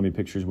 with Columbia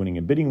Pictures winning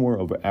a bidding war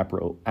over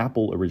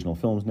Apple Original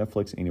Films,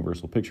 Netflix, and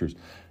Universal Pictures.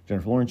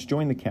 Jennifer Lawrence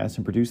joined the cast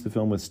and produced the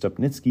film, with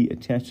Stupnitsky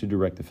attached to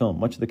direct the film.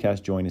 Much of the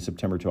cast joined in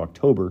September to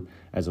October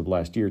as of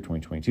last year,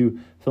 2022.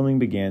 Filming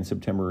began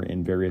September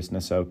in various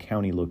Nassau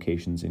County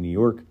locations in New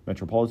York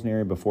metropolitan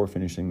area before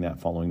finishing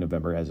that following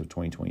November as of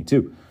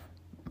 2022.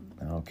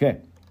 Okay.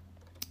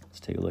 Let's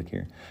take a look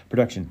here.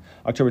 Production.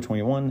 October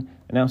 21,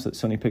 announced that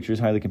Sony Pictures'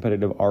 highly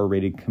competitive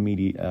R-rated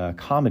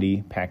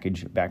comedy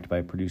package backed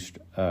by produced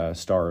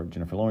star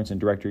Jennifer Lawrence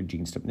and director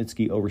Gene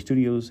Stupnitsky over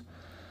Studios.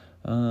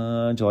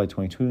 July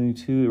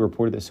 2022, it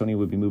reported that Sony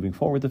would be moving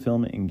forward with the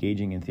film,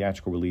 engaging in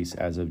theatrical release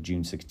as of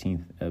June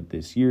 16th of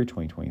this year,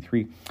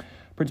 2023.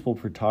 Principal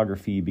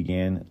photography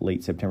began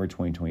late September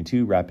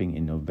 2022, wrapping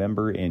in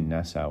November in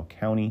Nassau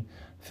County.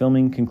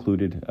 Filming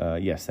concluded,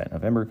 that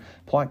November.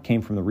 Plot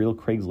came from the real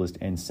Craigslist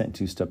and sent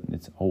to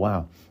Stupnitsky. Oh,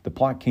 wow. The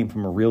plot came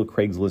from a real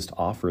Craigslist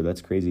offer.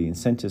 That's crazy. And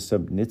sent to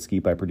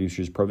Stupnitsky by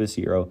producers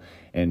Provisiero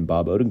and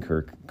Bob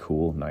Odenkirk.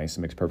 Cool. Nice.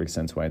 It makes perfect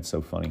sense why it's so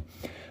funny.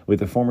 With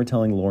the former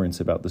telling Lawrence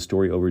about the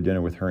story over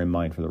dinner with her in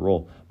mind for the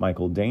role.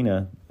 Michael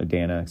Dana,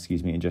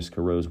 and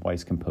Jessica Rose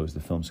Weiss composed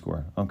the film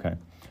score. Okay.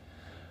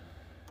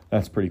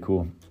 That's pretty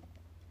cool.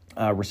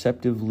 Our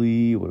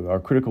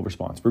critical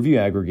response. Review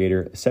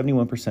aggregator,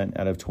 71%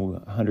 out of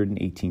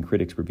 218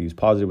 critics reviews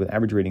positive, with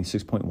average rating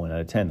 6.1 out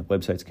of 10. The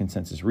website's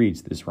consensus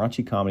reads, this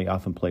raunchy comedy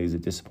often plays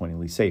it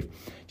disappointingly safe.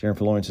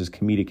 Jennifer Lawrence's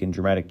comedic and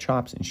dramatic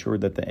chops ensured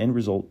that the end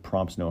result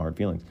prompts no hard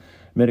feelings.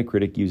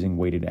 Metacritic, using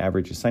weighted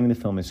average, assigning the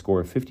film a score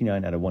of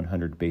 59 out of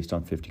 100 based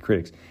on 50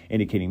 critics,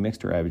 indicating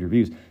mixed or average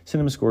reviews.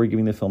 Cinema Score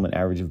giving the film an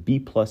average of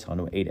B+ on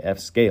an 8F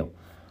scale.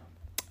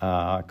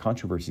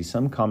 Controversy.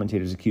 Some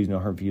commentators accuse No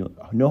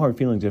Hard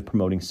Feelings of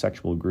promoting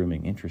sexual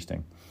grooming.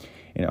 Interesting.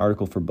 In an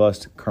article for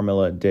Bust,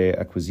 Carmela de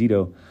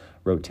Acquisito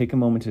wrote, take a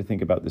moment to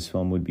think about this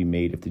film would be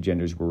made if the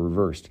genders were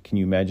reversed. Can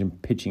you imagine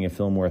pitching a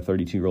film where a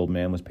 32-year-old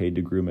man was paid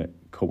to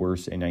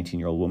coerce a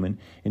 19-year-old woman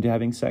into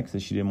having sex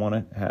that she didn't want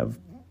to have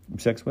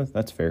sex with?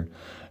 That's fair.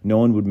 No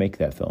one would make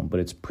that film, but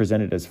it's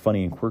presented as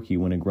funny and quirky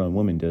when a grown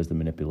woman does the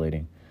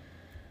manipulating.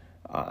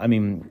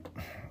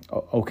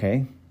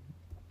 Okay.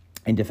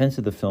 In defense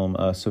of the film,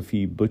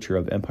 Sophie Butcher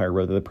of Empire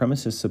wrote that the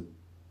premise is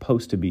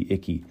supposed to be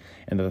icky,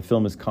 and that the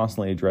film is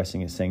constantly addressing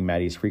it, saying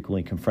Maddie is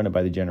frequently confronted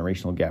by the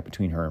generational gap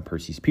between her and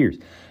Percy's peers,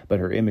 but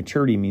her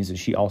immaturity means that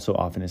she also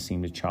often is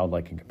seen as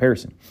childlike in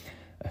comparison.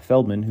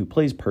 Feldman, who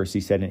plays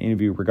Percy, said in an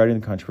interview regarding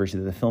the controversy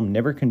that the film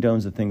never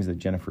condones the things that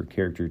Jennifer's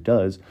character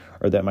does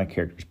or that my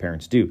character's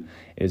parents do.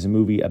 It is a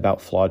movie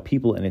about flawed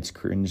people, and it's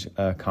cringe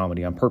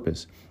comedy on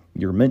purpose.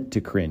 You're meant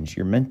to cringe.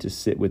 You're meant to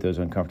sit with those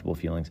uncomfortable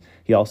feelings.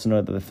 He also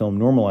noted that the film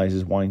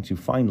normalizes wanting to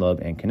find love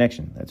and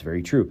connection. That's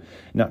very true.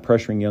 Not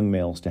pressuring young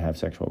males to have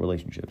sexual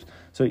relationships.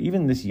 So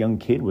even this young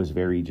kid was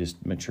very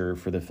just mature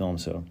for the film.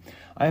 So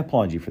I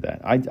applaud you for that.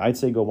 I'd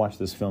say go watch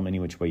this film any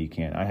which way you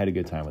can. I had a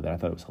good time with it. I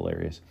thought it was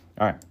hilarious.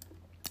 All right.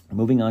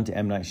 Moving on to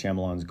M. Night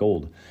Shyamalan's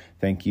Gold.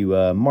 Thank you,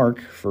 Mark,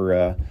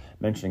 for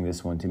mentioning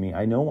this one to me.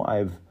 I know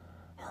I've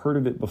heard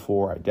of it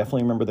before. I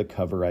definitely remember the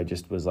cover. I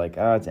just was like,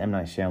 it's M.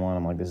 Night Shyamalan.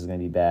 I'm like, this is going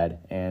to be bad.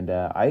 And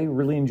I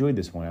really enjoyed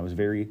this one. I was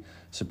very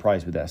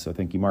surprised with that. So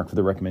thank you, Mark, for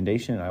the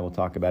recommendation. And I will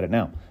talk about it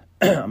now.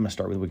 I'm going to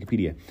start with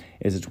Wikipedia.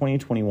 It is a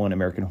 2021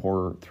 American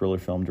horror thriller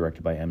film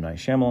directed by M. Night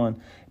Shyamalan,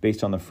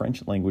 based on the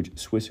French-language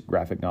Swiss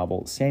graphic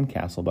novel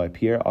Sandcastle by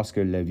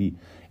Pierre-Oscar Levy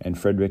and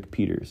Frederick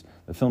Peters.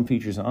 The film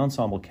features an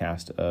ensemble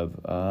cast of,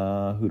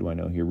 who do I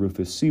know here?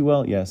 Rufus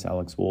Sewell, yes,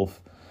 Alex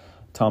Wolff,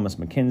 Thomas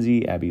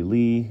Mackenzie, Abby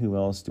Lee. Who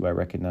else do I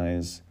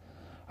recognize?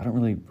 I don't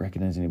really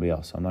recognize anybody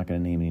else, so I'm not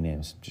going to name any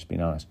names, just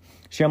being honest.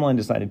 Shyamalan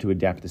decided to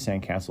adapt the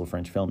Sandcastle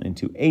French film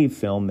into a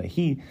film that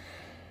he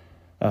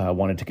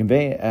wanted to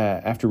convey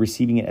after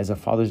receiving it as a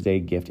Father's Day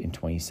gift in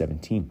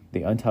 2017.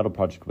 The Untitled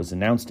project was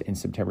announced in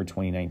September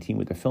 2019,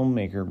 with the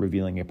filmmaker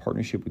revealing a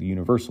partnership with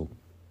Universal.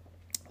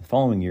 The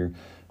following year,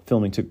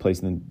 filming took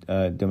place in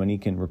the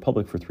Dominican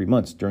Republic for 3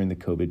 months during the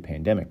COVID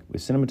pandemic,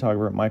 with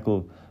cinematographer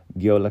Michael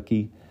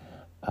Giolecki,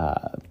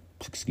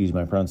 excuse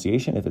my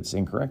pronunciation if it's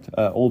incorrect,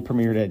 Old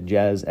premiered at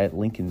Jazz at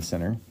Lincoln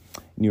Center,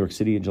 New York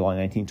City, on July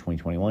 19,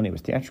 2021. It was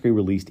theatrically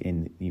released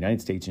in the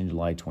United States in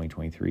July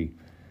 2023.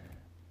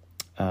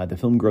 The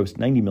film grossed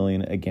 $90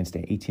 million against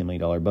an $18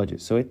 million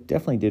budget, so it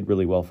definitely did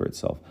really well for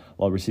itself,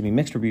 while receiving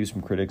mixed reviews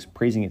from critics,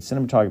 praising its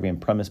cinematography and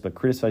premise, but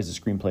criticized the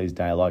screenplay's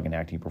dialogue and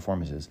acting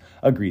performances.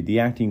 Agreed, the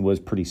acting was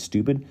pretty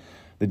stupid.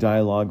 The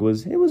dialogue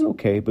was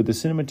okay, but the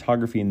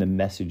cinematography and the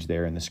message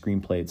there and the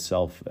screenplay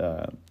itself,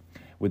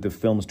 with the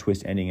film's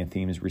twist ending and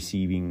themes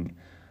receiving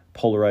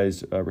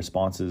polarized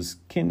responses,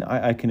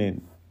 I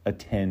can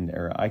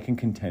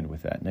contend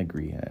with that and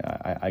agree.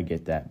 I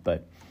get that,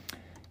 but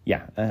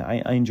yeah,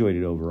 I enjoyed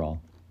it overall.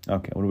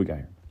 Okay, what do we got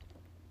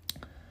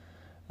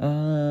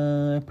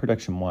here?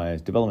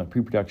 Production-wise, development,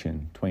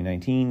 pre-production,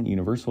 2019,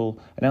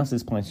 Universal announced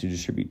its plans to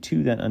distribute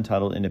 2 then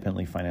untitled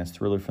independently financed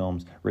thriller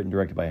films written and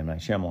directed by M. Night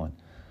Shyamalan.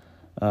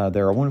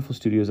 There are wonderful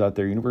studios out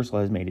there. Universal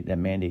has made it a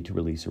mandate to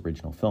release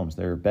original films.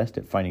 They're best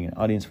at finding an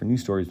audience for new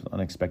stories with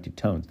unexpected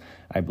tones.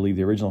 I believe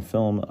the original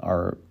film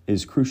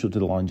is crucial to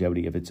the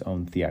longevity of its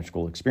own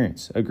theatrical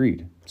experience.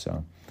 Agreed.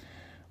 So,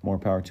 more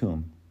power to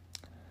them.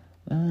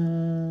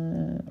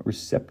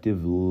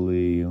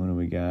 Receptively, what do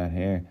we got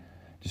here?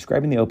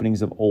 Describing the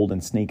openings of Old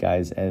and Snake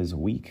Eyes as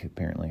weak,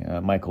 apparently.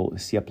 Michael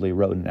Sieple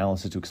wrote an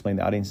analysis to explain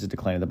the audience's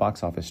decline at the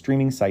box office,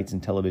 streaming sites,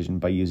 and television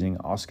by using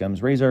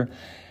Occam's razor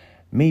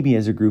Maybe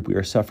as a group we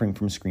are suffering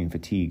from screen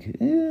fatigue.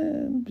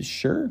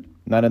 Sure.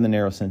 Not in the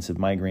narrow sense of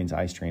migraines,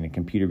 eye strain, and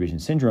computer vision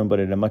syndrome, but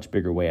in a much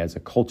bigger way as a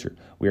culture.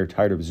 We are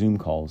tired of Zoom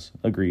calls.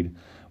 Agreed.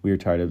 We are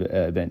tired of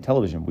event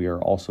television. We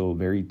are also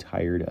very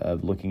tired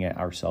of looking at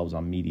ourselves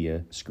on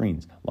media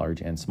screens,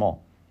 large and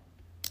small.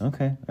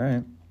 Okay, all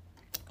right.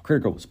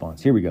 Critical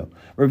response. Here we go.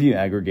 Review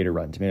aggregator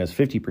Rotten Tomatoes,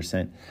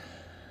 50%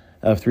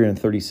 of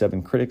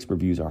 337 critics'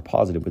 reviews are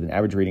positive, with an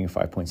average rating of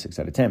 5.6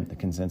 out of 10. The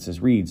consensus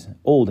reads,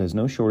 Old has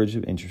no shortage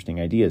of interesting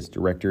ideas.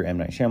 Director M.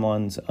 Night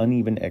Shyamalan's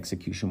uneven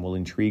execution will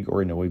intrigue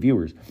or annoy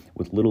viewers,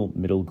 with little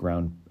middle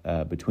ground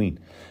between.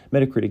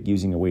 Metacritic,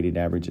 using a weighted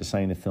average,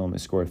 assigning the film a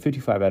score of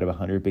 55 out of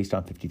 100 based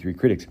on 53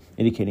 critics,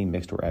 indicating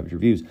mixed or average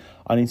reviews.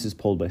 Audiences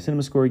polled by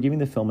CinemaScore, giving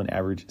the film an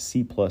average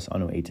C+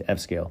 on an A to F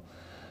scale.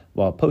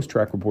 While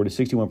Post-Track reported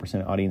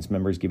 61% of audience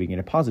members giving it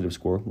a positive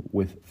score,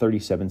 with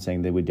 37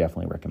 saying they would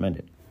definitely recommend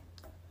it.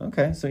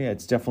 Okay, so yeah,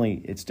 it's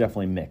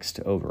definitely mixed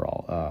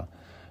overall.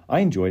 I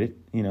enjoyed it.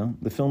 You know,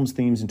 the film's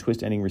themes and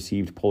twist ending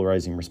received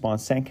polarizing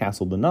response.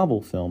 Sandcastle, the novel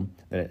film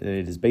that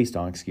it is based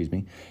on,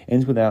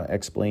 ends without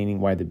explaining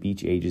why the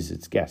beach ages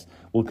its guests.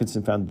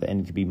 Wilkinson found the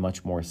ending to be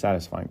much more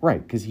satisfying.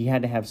 Right, because he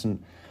had to have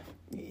some...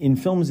 In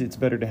films, it's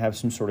better to have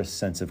some sort of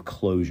sense of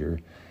closure.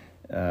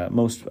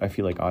 Most, I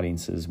feel like,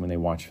 audiences, when they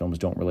watch films,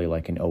 don't really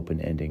like an open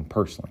ending,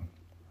 personally.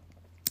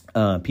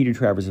 Peter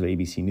Travers of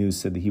ABC News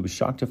said that he was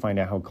shocked to find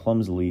out how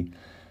clumsily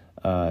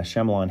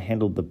Shyamalan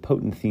handled the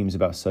potent themes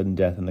about sudden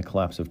death and the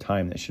collapse of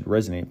time that should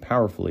resonate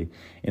powerfully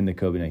in the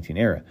COVID-19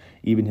 era.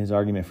 Even his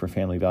argument for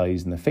family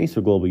values in the face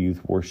of global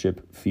youth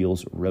worship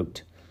feels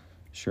rote.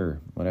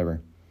 Sure,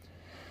 whatever.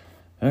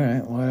 All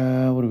right,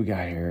 what do we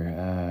got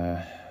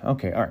here?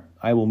 Okay, all right.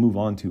 I will move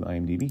on to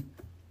IMDb.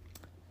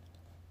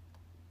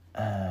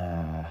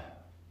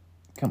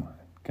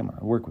 Come on,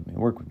 work with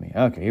me.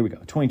 Okay, here we go.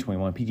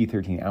 2021,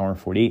 PG-13, hour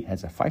 48,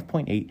 has a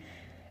 5.8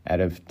 out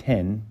of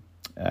 10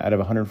 out of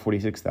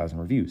 146,000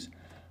 reviews.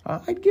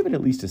 I'd give it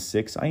at least a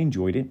 6. I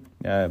enjoyed it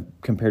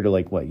compared to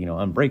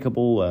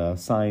Unbreakable,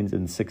 Signs,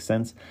 and Sixth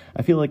Sense.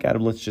 I feel like out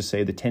of, let's just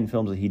say, the 10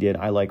 films that he did,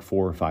 I like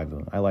 4 or 5 of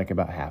them. I like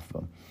about half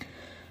of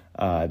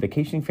them.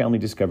 Vacationing family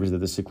discovers that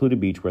the secluded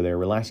beach where they are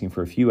relaxing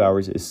for a few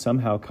hours is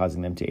somehow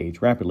causing them to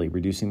age rapidly,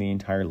 reducing the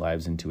entire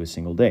lives into a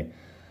single day.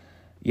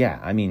 Yeah,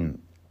 I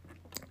mean,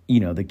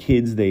 the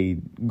kids, they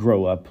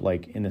grow up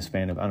like in the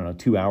span of,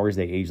 2 hours,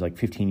 they age like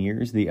 15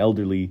 years. The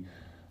elderly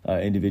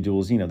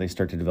individuals, they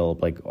start to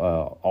develop like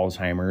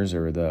Alzheimer's,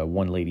 or the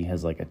one lady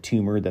has like a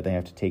tumor that they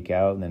have to take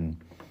out. And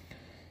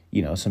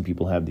then, some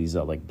people have these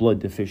like blood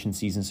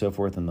deficiencies and so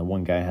forth. And the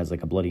one guy has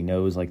like a bloody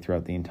nose like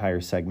throughout the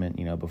entire segment,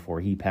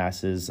 before he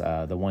passes.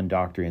 The one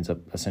doctor ends up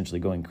essentially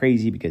going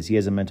crazy because he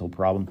has a mental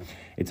problem.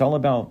 It's all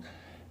about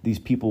these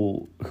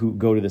people who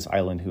go to this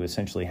island who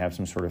essentially have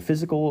some sort of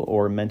physical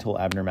or mental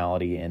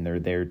abnormality, and they're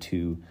there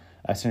to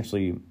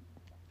essentially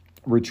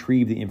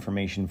retrieve the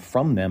information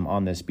from them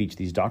on this beach.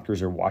 These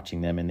doctors are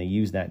watching them, and they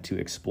use that to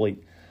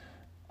exploit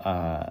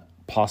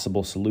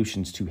possible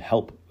solutions to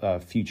help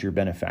future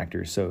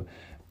benefactors. So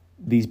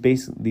these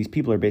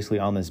people are basically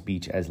on this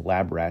beach as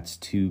lab rats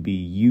to be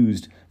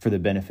used for the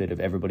benefit of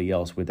everybody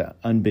else, with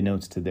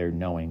unbeknownst to their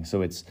knowing.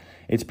 So it's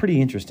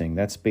pretty interesting.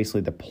 That's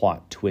basically the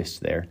plot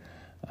twist there.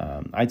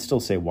 I'd still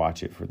say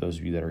watch it for those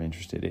of you that are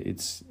interested.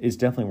 It's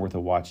definitely worth a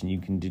watch, and you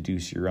can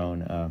deduce your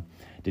own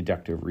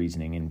deductive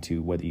reasoning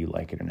into whether you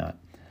like it or not.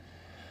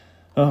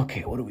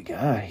 Okay, what do we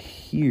got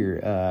here?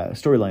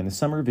 Storyline. The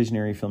summer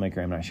visionary filmmaker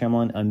M. Night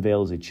Shyamalan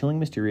unveils a chilling,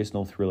 mysterious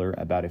no thriller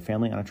about a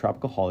family on a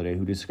tropical holiday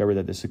who discover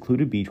that the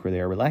secluded beach where they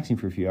are relaxing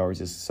for a few hours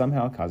is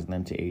somehow causing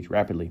them to age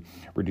rapidly,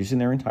 reducing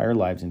their entire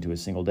lives into a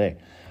single day.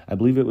 I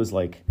believe it was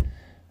I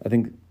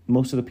think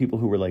most of the people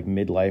who were like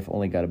midlife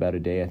only got about a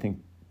day. I think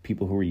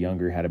people who were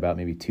younger had about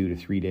maybe 2 to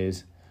 3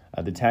 days.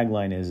 The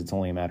tagline is, it's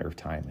only a matter of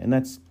time. And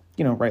that's,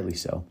 rightly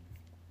so.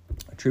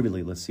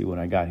 Trivially, let's see what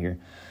I got here.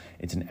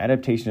 It's an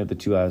adaptation of the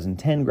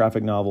 2010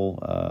 graphic novel,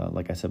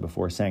 like I said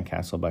before,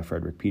 Sandcastle by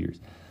Frederick Peters.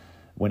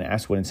 When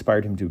asked what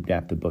inspired him to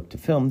adapt the book to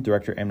film,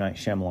 director M. Night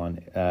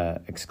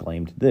Shyamalan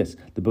exclaimed this: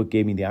 "The book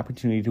gave me the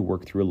opportunity to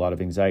work through a lot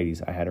of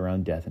anxieties I had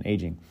around death and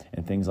aging,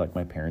 and things like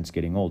my parents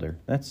getting older."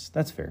 That's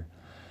fair.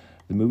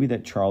 The movie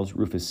that Charles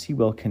Rufus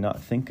Sewell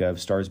cannot think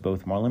of stars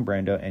both Marlon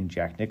Brando and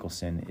Jack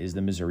Nicholson is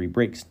The Missouri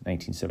Breaks,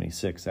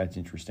 1976. That's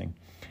interesting.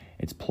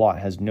 Its plot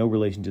has no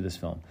relation to this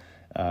film.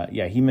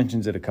 He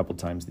mentions it a couple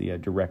times. The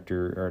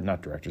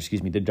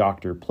the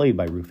doctor played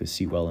by Rufus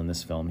Sewell in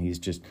this film. He's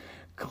just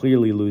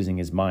clearly losing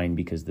his mind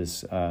because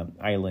this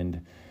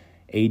island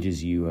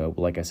ages you,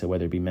 like I said,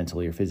 whether it be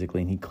mentally or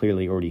physically, and he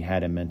clearly already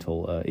had a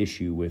mental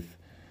issue with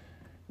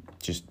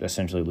just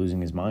essentially losing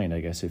his mind,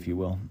 I guess, if you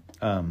will.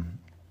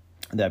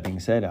 That being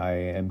said, I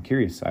am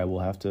curious. I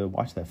will have to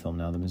watch that film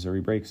now, The Missouri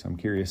Breaks. I'm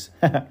curious.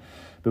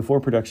 Before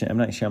production, M.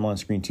 Night Shyamalan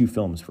screened 2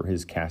 films for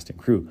his cast and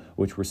crew,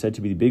 which were said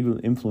to be the big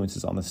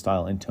influences on the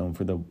style and tone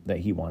that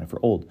he wanted for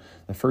Old.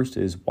 The first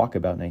is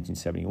Walkabout,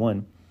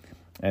 1971,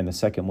 and the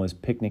second was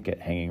Picnic at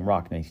Hanging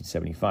Rock,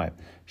 1975.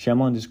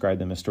 Shyamalan described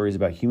them as stories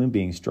about human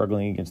beings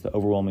struggling against the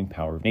overwhelming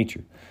power of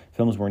nature.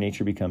 Films where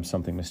nature becomes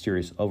something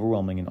mysterious,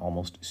 overwhelming, and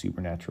almost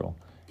supernatural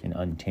and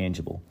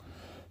untangible.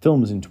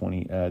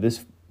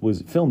 This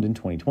was filmed in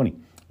 2020.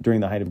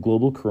 During the height of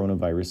global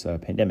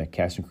coronavirus pandemic,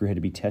 cast and crew had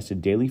to be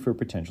tested daily for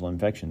potential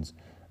infections,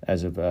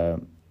 as of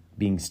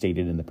being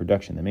stated in the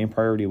production. The main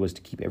priority was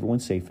to keep everyone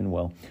safe and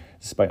well.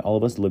 Despite all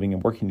of us living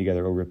and working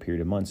together over a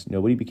period of months,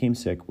 nobody became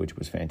sick, which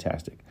was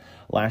fantastic.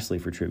 Lastly,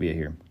 for trivia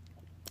here,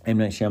 M.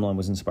 Night Shyamalan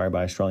was inspired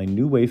by Australian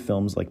New Wave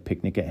films like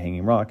Picnic at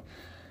Hanging Rock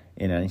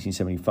in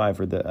 1975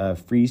 for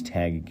the freeze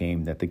tag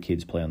game that the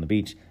kids play on the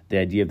beach. The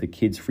idea of the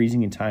kids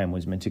freezing in time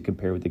was meant to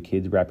compare with the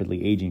kids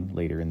rapidly aging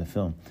later in the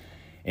film.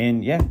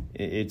 And yeah,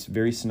 it's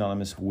very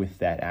synonymous with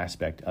that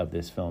aspect of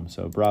this film.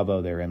 So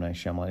bravo there, M. Night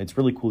Shyamalan. It's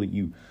really cool that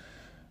you...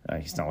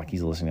 it's not like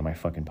he's listening to my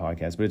fucking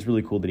podcast, but it's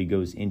really cool that he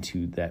goes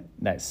into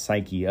that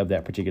psyche of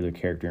that particular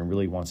character and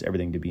really wants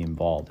everything to be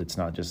involved. It's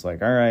not just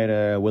like, all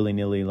right,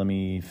 willy-nilly, let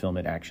me film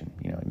it action.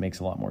 It makes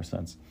a lot more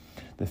sense.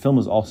 The film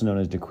is also known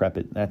as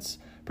Decrepit. That's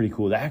pretty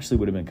cool. That actually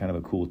would have been kind of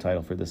a cool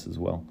title for this as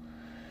well.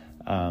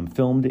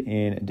 Filmed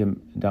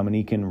in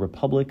Dominican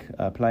Republic,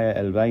 Playa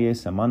El Valle,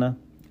 Samana,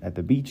 at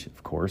the beach,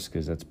 of course,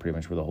 because that's pretty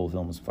much where the whole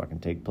film is fucking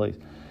take place.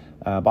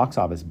 Box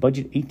office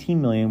budget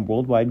 18 million,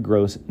 worldwide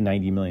gross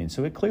 90 million.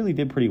 So it clearly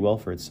did pretty well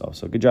for itself.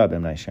 So good job,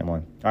 M. Night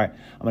Shyamalan. All right,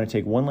 I'm going to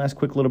take one last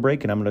quick little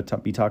break, and I'm going to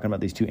be talking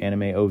about these two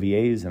anime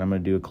OVAs, and I'm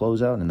going to do a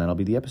closeout, and that'll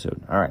be the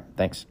episode. All right,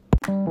 thanks.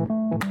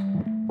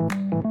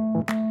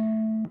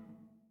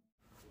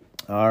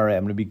 All right,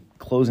 I'm going to be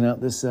closing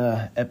out this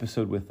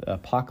episode with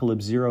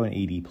Apocalypse Zero and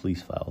 80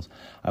 Police Files.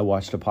 I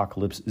watched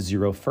Apocalypse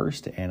Zero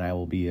first, and I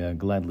will be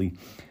gladly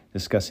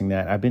discussing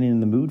that. I've been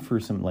in the mood for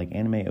some like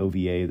anime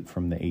OVA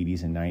from the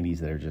 80s and 90s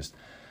that are just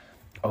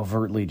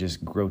overtly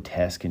just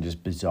grotesque and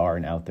just bizarre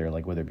and out there,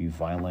 like whether it be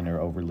violent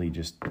or overly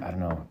just, I don't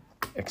know,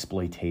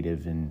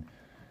 exploitative in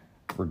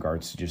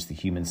regards to just the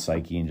human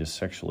psyche and just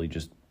sexually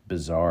just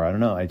bizarre. I don't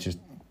know.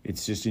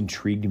 It's just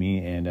intrigued me,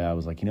 and I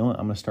was like, you know what?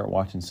 I'm going to start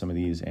watching some of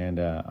these, and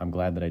I'm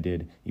glad that I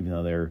did, even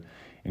though they're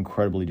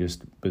incredibly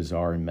just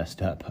bizarre and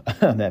messed up.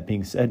 That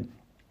being said,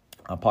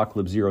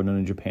 Apocalypse Zero, known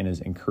in Japan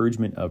as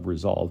Encouragement of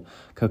Resolve,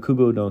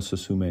 Kakugo no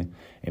Susume,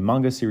 a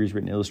manga series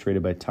written and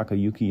illustrated by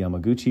Takayuki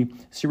Yamaguchi,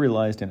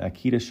 serialized in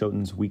Akita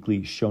Shoten's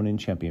Weekly Shonen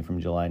Champion from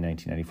July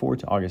 1994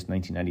 to August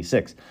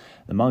 1996.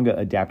 The manga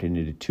adapted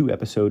into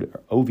 2-episode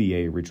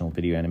OVA original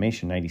video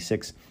animation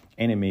 96,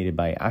 animated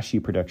by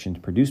Ashi Productions,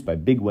 produced by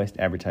Big West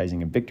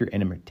Advertising and Victor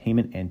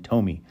Entertainment and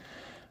Tomy.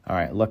 All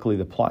right, luckily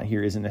the plot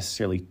here isn't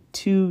necessarily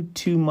too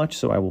much,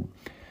 so I will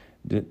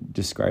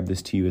describe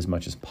this to you as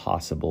much as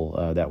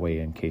possible. That way,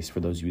 in case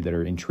for those of you that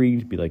are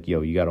intrigued, be like,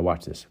 yo, you got to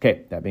watch this.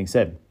 Okay, that being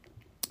said,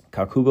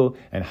 Kakugo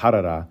and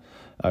Harada,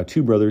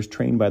 two brothers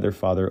trained by their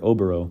father,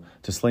 Oboro,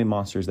 to slay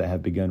monsters that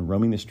have begun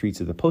roaming the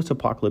streets of the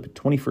post-apocalyptic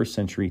 21st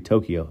century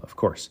Tokyo, of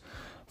course.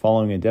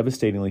 Following a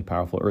devastatingly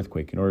powerful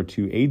earthquake, in order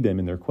to aid them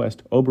in their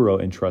quest,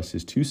 Oboro entrusts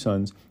his two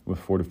sons with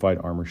fortified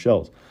armor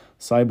shells,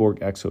 cyborg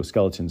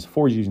exoskeletons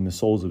forged using the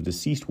souls of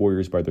deceased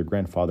warriors by their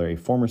grandfather, a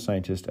former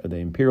scientist of the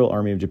Imperial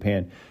Army of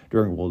Japan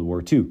during World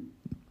War II,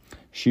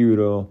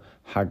 Shiruro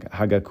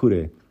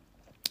Hagakure.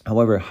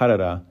 However,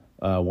 Harada,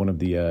 one of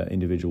the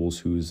individuals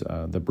who's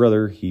the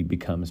brother, he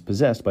becomes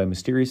possessed by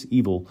mysterious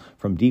evil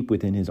from deep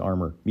within his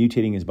armor,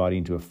 mutating his body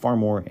into a far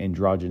more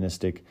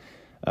androgynistic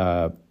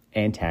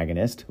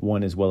antagonist,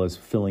 one as well as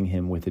filling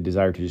him with a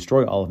desire to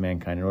destroy all of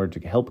mankind in order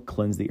to help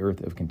cleanse the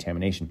earth of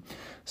contamination.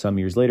 Some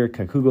years later,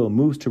 Kakugo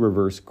moves to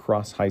Reverse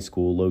Cross High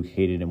School,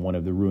 located in one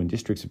of the ruined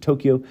districts of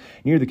Tokyo,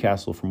 near the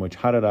castle from which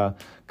Harada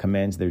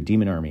commands their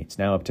demon army. It's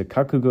now up to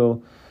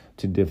Kakugo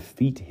to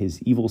defeat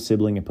his evil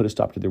sibling and put a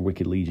stop to their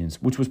wicked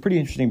legions, which was pretty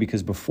interesting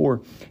because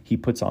before he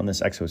puts on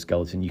this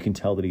exoskeleton, you can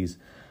tell that he's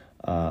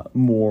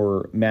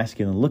more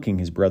masculine looking,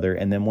 his brother,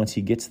 and then once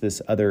he gets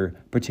this other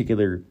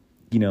particular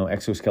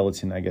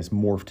exoskeleton, I guess,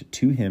 morphed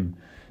to him,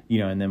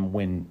 and then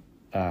when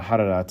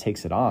Harada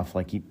takes it off,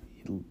 like he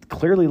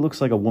clearly looks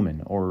like a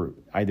woman or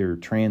either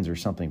trans or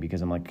something,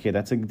 because I'm like, okay,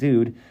 that's a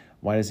dude.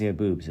 Why does he have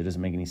boobs? It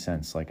doesn't make any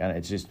sense. Like,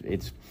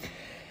 it's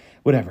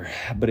whatever.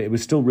 But it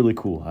was still really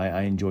cool.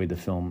 I enjoyed the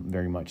film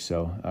very much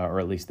so, or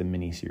at least the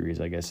mini series,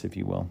 I guess, if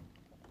you will.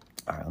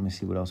 All right, let me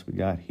see what else we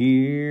got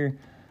here.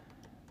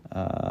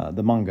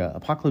 The manga,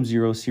 Apocalypse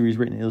Zero series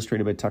written and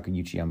illustrated by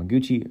Takayuki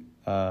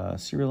Yamaguchi,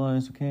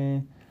 serialized,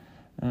 okay.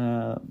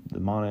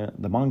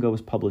 The manga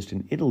was published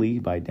in Italy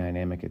by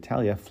Dynamic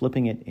Italia,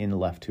 flipping it in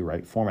left to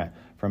right format.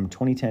 From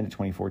 2010 to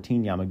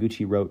 2014,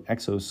 Yamaguchi wrote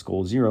Exo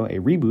Skull Zero, a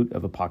reboot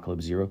of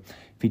Apocalypse Zero,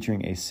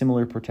 featuring a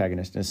similar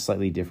protagonist and a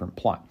slightly different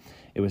plot.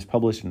 It was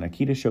published in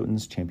Akita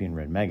Shoten's Champion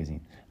Red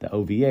magazine. The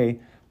OVA,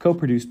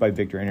 co-produced by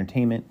Victor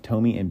Entertainment,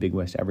 Tomy, and Big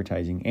West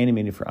Advertising,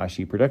 animated for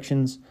Ashi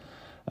Productions,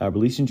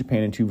 released in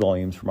Japan in 2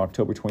 volumes from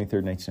October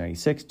 23rd,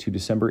 1996 to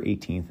December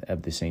 18th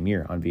of the same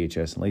year on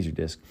VHS and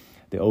Laserdisc.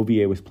 The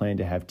OVA was planned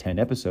to have 10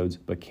 episodes,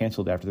 but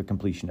canceled after the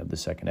completion of the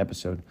second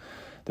episode.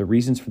 The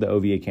reasons for the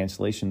OVA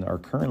cancellation are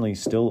currently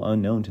still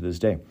unknown to this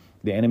day.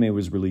 The anime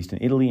was released in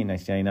Italy in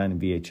 1999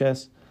 in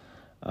VHS.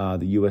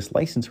 The U.S.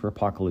 license for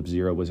Apocalypse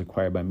Zero was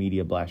acquired by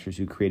Media Blasters,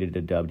 who created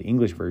a dubbed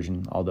English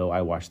version, although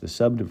I watched the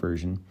subbed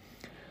version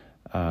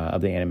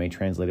of the anime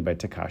translated by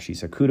Takashi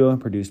Sakudo and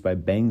produced by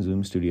Bang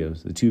Zoom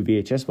Studios. The 2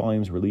 VHS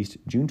volumes released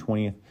June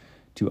 20th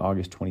to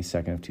August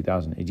 22nd of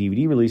 2000. A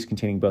DVD release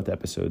containing both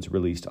episodes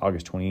released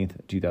August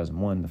 28th,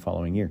 2001, the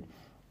following year.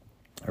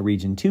 A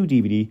Region 2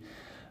 DVD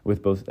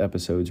with both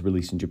episodes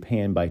released in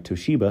Japan by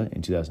Toshiba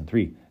in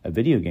 2003. A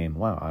video game,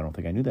 wow, I don't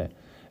think I knew that,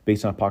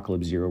 based on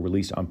Apocalypse Zero,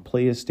 released on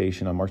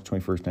PlayStation on March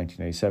 21st,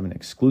 1997,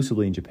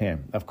 exclusively in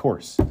Japan. Of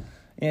course,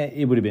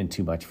 it would have been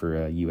too much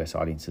for U.S.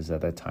 audiences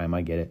at that time,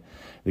 I get it.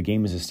 The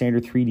game is a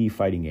standard 3D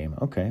fighting game,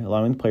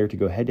 allowing the player to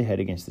go head-to-head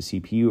against the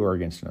CPU or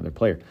against another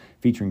player,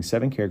 featuring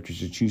 7 characters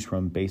to choose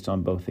from based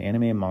on both the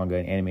anime and manga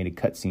and animated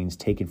cutscenes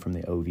taken from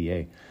the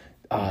OVA.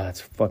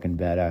 That's fucking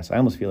badass. I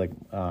almost feel like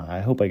I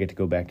hope I get to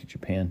go back to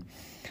Japan.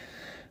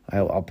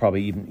 I'll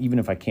probably, even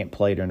if I can't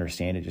play it or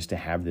understand it, just to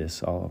have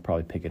this, I'll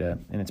probably pick it up.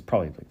 And it's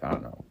probably, like, I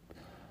don't know,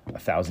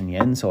 1,000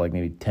 yen, so like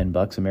maybe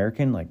 $10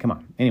 American. Like, come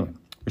on. Anyway,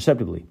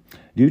 receptively.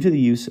 Due to the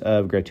use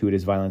of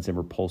gratuitous violence and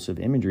repulsive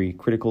imagery,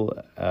 critical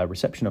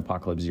reception of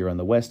Apocalypse Zero in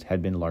the West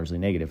had been largely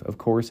negative. Of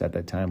course, at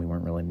that time, we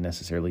weren't really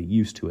necessarily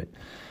used to it.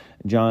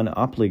 John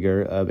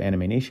Opliger of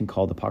Anime Nation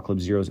called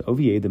Apocalypse Zero's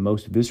OVA the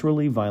most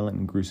viscerally violent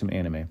and gruesome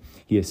anime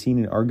he has seen,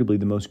 and arguably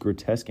the most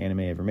grotesque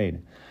anime ever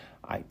made.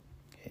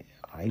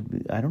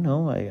 I don't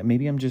know.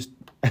 Maybe I'm just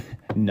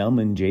numb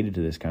and jaded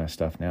to this kind of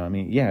stuff now. I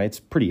mean, yeah, it's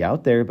pretty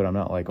out there, but I'm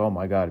not like, oh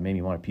my God, it made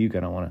me want to puke. I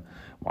don't want to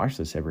watch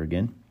this ever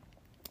again.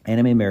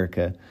 Anime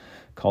America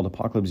called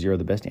Apocalypse Zero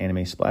the best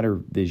anime splatter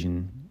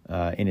vision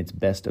in its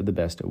Best of the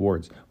Best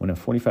awards. When a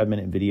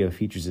 45-minute video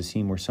features a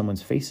scene where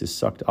someone's face is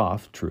sucked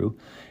off, true,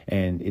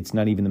 and it's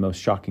not even the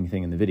most shocking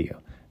thing in the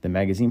video. The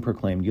magazine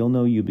proclaimed, "You'll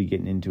know you'll be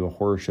getting into a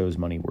horror show's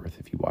money worth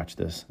if you watch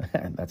this."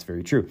 And that's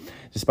very true.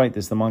 Despite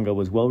this, the manga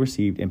was well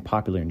received and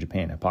popular in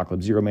Japan.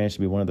 Apocalypse Zero managed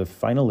to be one of the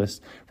finalists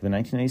for the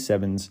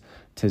 1997's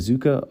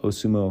Tezuka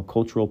Osumo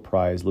Cultural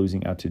Prize,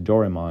 losing out to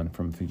Doraemon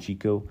from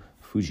Fujiko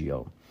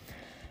Fujio.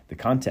 The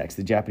context: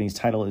 the Japanese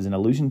title is an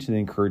allusion to the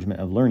encouragement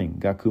of learning.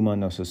 Gakuma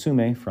no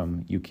Susume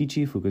from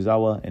Yukichi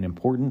Fukuzawa, an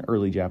important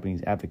early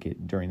Japanese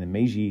advocate during the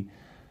Meiji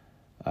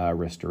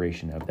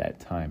restoration of that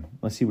time.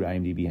 Let's see what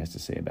IMDb has to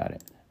say about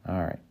it. All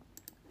right.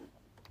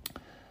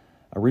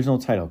 Original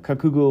title,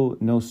 Kakugo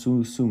no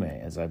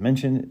Susume. As I've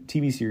mentioned,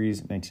 TV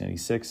series,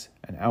 1996,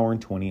 an hour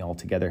and 20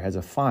 altogether, has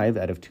a 5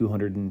 out of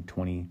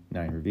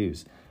 229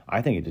 reviews.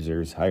 I think it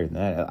deserves higher than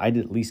that. I'd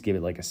at least give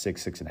it like a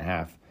 6,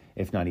 6.5,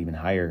 if not even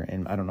higher.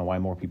 And I don't know why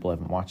more people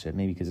haven't watched it.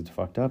 Maybe because it's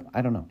fucked up.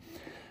 I don't know.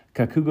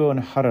 Kakugo and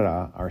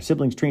Harada are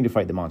siblings trained to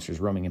fight the monsters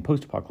roaming in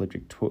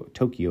post-apocalyptic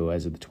Tokyo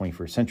as of the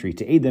 21st century.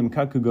 To aid them,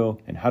 Kakugo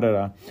and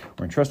Harada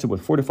were entrusted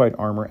with fortified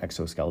armor,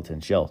 exoskeleton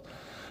shells.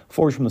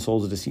 Forged from the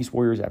souls of deceased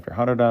warriors, after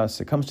Harada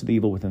succumbs to the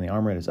evil within the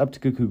armor, it is up to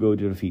Kakugo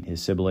to defeat his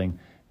sibling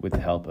with the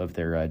help of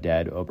their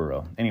dad,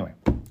 Oboro. Anyway,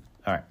 all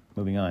right,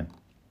 moving on.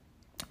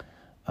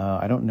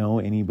 I don't know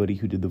anybody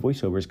who did the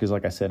voiceovers because,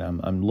 like I said,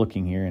 I'm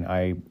looking here, and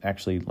I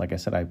actually, like I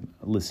said, I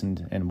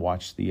listened and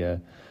watched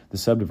the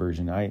subbed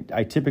version.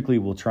 I typically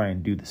will try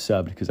and do the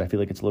subbed because I feel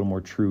like it's a little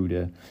more true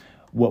to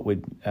what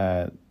would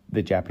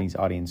the Japanese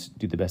audience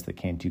do the best they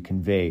can to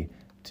convey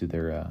to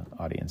their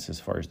audience as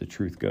far as the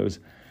truth goes.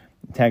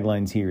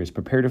 Taglines here is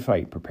 "Prepare to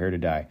fight, prepare to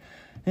die."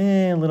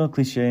 A little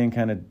cliche and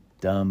kind of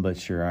dumb, but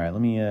sure. All right,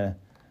 let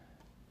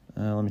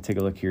me take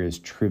a look here as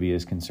trivia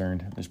is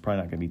concerned. There's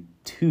probably not going to be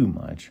too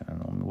much. I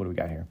don't know. What do we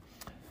got here?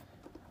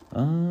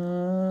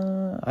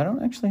 I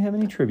don't actually have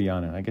any trivia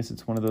on it. I guess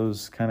it's one of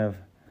those kind of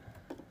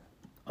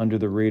under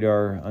the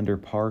radar, under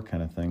par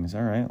kind of things.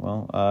 All right.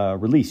 Well,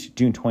 released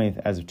June 20th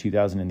as of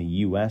 2000 in the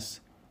U.S.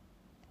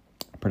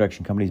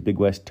 Production companies Big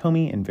West,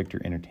 Tomy, and Victor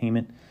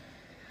Entertainment.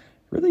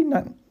 Really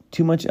not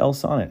too much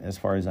else on it as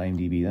far as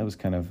IMDb. That was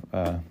kind of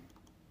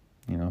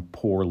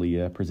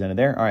poorly presented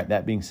there. All right,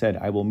 that being said,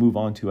 I will move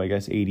on to, I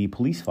guess, AD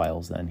Police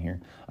Files then here.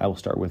 I will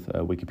start with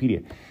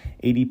Wikipedia.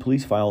 AD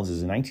Police Files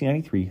is a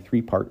 1993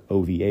 three-part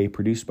OVA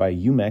produced by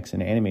Umex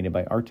and animated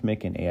by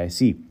Artemic and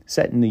AIC,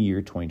 set in the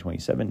year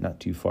 2027, not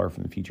too far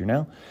from the future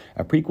now.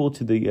 A prequel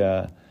to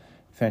the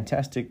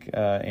fantastic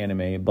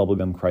anime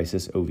Bubblegum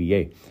Crisis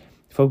OVA,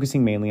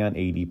 focusing mainly on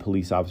AD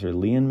Police Officer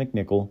Leon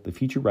McNichol, the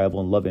future rival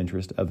and love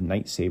interest of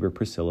Night Saber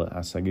Priscilla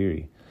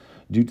Asagiri.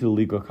 Due to the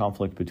legal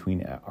conflict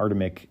between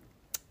Artemic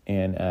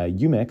and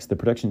Umex, the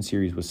production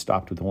series was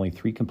stopped with only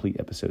 3 complete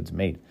episodes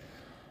made.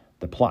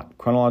 The plot,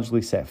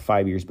 chronologically set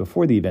 5 years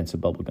before the events of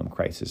Bubblegum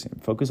Crisis, and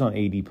focus on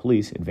AD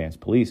Police, Advanced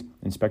Police,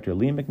 Inspector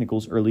Liam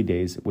McNichol's early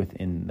days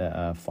within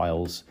the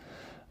files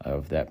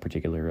of that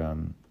particular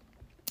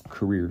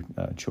career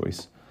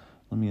choice.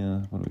 What do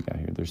we got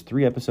here? There's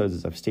 3 episodes,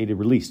 as I've stated,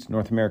 released.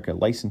 North America,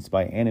 licensed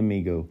by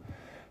Animigo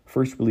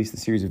First released the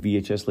series of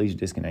VHS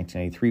Laserdisc in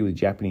 1993 with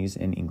Japanese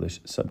and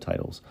English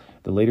subtitles.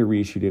 They later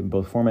reissued it in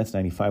both formats in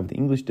 95 with the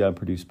English dub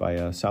produced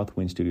by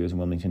Southwind Studios in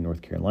Wilmington,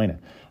 North Carolina.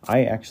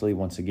 I actually,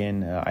 once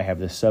again, I have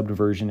the subbed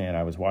version, and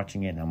I was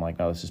watching it, and I'm like,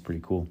 oh, this is pretty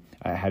cool.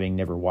 Having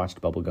never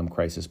watched Bubblegum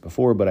Crisis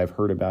before, but I've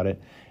heard about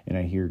it, and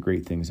I hear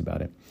great things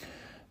about it.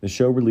 The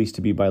show released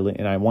to be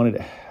and I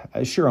wanted,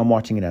 sure, I'm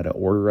watching it out of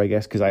order, I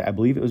guess, because I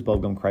believe it was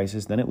Bubblegum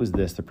Crisis, then it was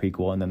this, the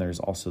prequel, and then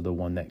there's also the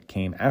one that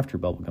came after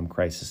Bubblegum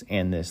Crisis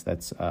and this.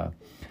 That's, I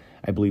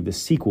believe, the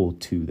sequel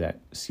to that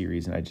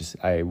series, and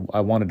I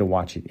wanted to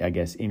watch it, I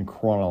guess, in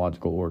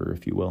chronological order,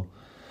 if you will.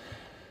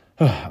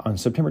 On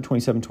September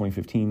 27,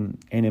 2015,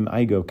 NM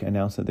Igok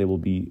announced that they will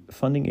be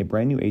funding a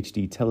brand new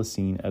HD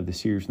telescene of the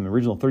series from the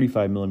original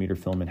 35mm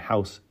film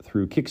in-house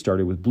through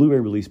Kickstarter with Blu-ray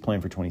release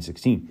planned for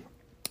 2016.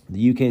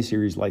 The UK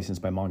series,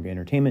 licensed by Manga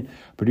Entertainment,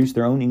 produced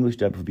their own English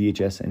dub for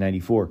VHS in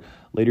 1994,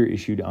 later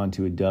issued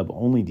onto a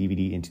dub-only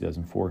DVD in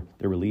 2004.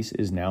 Their release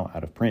is now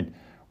out of print.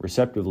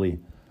 Receptively,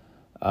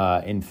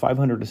 in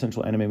 500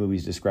 Essential Anime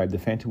Movies described The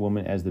Phantom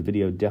Woman as the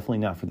video definitely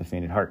not for the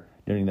faint at heart,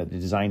 noting that the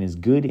design is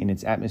good and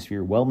its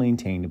atmosphere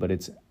well-maintained, but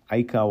it's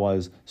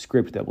Aikawa's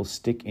script that will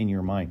stick in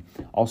your mind.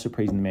 Also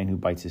praising The Man Who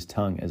Bites His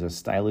Tongue as a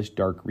stylish,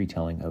 dark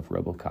retelling of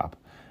RoboCop.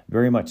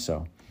 Very much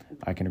so.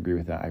 I can agree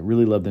with that. I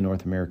really love the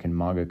North American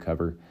manga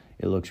cover.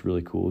 It looks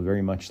really cool.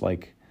 Very much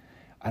like,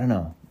 I don't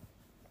know,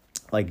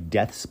 like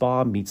Death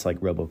Spa meets like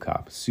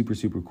RoboCop. Super,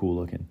 super cool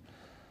looking.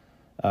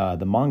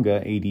 The manga,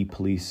 AD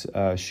Police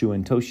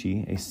Shuen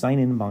Toshi, a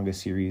seinen manga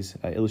series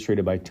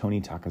illustrated by Tony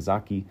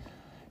Takazaki,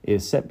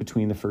 is set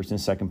between the first and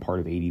second part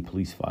of AD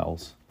Police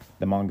Files.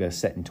 The manga is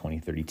set in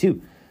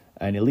 2032.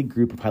 An elite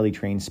group of highly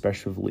trained,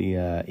 specially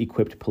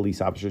equipped police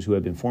officers who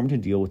have been formed to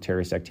deal with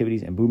terrorist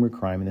activities and boomer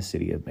crime in the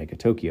city of Mega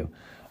Tokyo.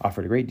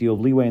 Offered a great deal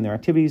of leeway in their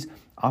activities,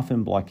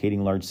 often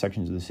blockading large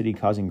sections of the city,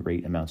 causing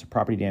great amounts of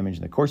property damage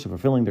in the course of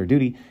fulfilling their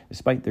duty.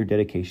 Despite their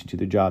dedication to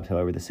their jobs,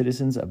 however, the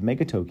citizens of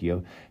Mega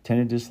Tokyo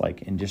tend to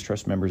dislike and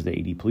distrust members of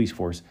the AD police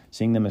force,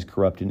 seeing them as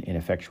corrupt and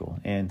ineffectual.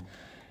 And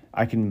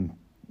I can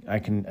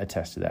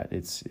attest to that.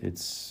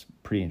 It's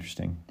pretty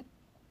interesting.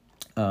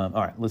 All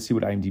right, let's see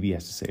what IMDb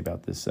has to say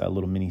about this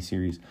little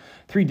mini-series.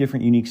 3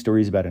 different unique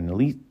stories about an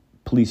elite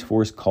police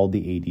force called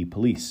the AD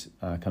Police,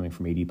 coming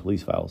from AD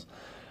Police Files.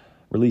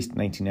 Released in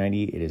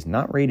 1990, it is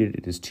not rated.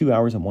 It is 2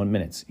 hours and 1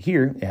 minute.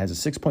 Here, it has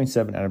a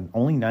 6.7 out of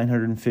only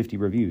 950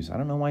 reviews. I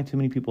don't know why too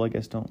many people, I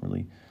guess, don't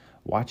really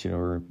watch it,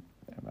 or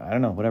I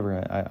don't know,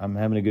 whatever. I'm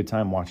having a good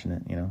time watching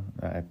it, you know.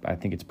 I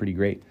think it's pretty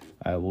great.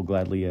 I will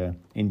gladly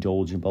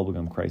indulge in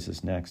Bubblegum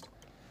Crisis next.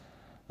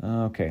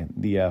 Okay,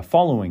 the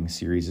following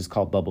series is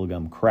called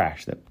Bubblegum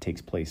Crash, that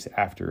takes place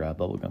after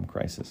Bubblegum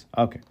Crisis.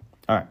 Okay,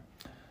 all right.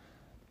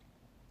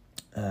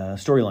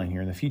 Storyline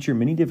here. In the future,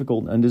 many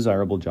difficult and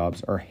undesirable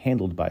jobs are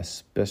handled by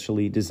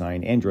specially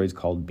designed androids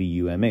called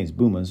BUMAs,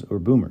 Boomas, or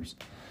Boomers.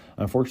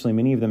 Unfortunately,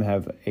 many of them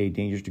have a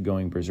danger to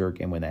going berserk,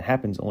 and when that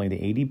happens, only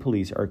the AD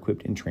police are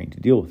equipped and trained to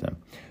deal with them.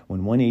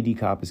 When one AD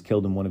cop is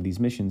killed in one of these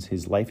missions,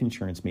 his life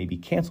insurance may be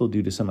canceled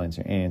due to some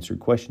unanswered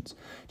questions.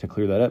 To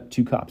clear that up,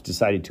 2 cops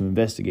decided to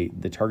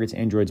investigate the target's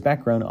android's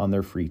background on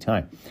their free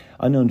time.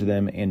 Unknown to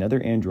them,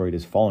 another android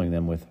is following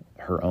them with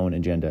her own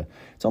agenda.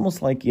 It's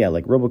almost like,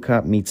 like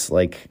RoboCop meets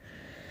like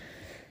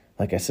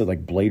I said,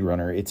 like Blade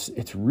Runner. It's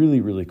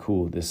really, really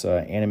cool, this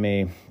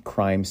anime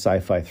crime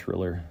sci-fi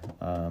thriller.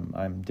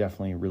 I'm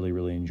definitely really,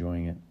 really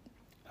enjoying it.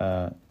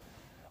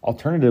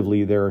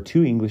 Alternatively, there are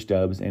 2 English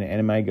dubs, an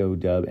Anime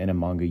dub, and a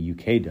Manga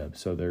UK dub.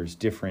 So there's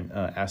different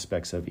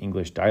aspects of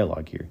English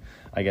dialogue here.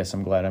 I guess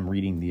I'm glad I'm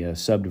reading the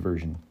subbed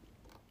version.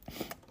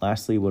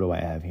 Lastly, what do I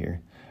have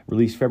here?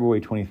 Released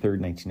February 23rd,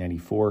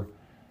 1994,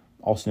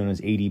 also known as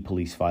AD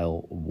Police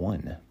File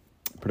 1.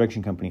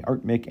 Production company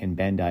ArtMic and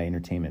Bandai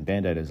Entertainment.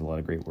 Bandai does a lot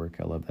of great work.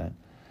 I love that.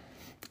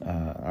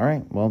 All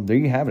right. Well, there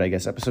you have it, I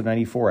guess. Episode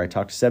 94. I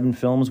talked 7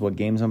 films, what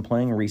games I'm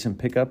playing, recent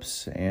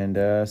pickups, and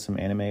some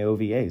anime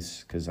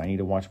OVAs, because I need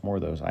to watch more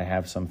of those. I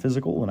have some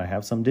physical and I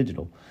have some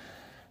digital.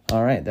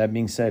 All right. That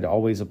being said,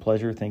 always a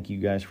pleasure. Thank you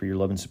guys for your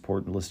love and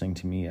support and listening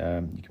to me.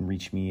 You can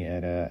reach me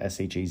at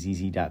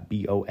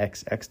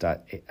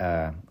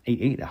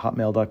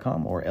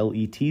shazz.boxx.88@hotmail.com or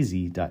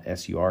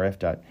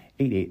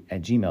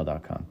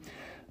letz.surf.88@gmail.com.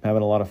 I'm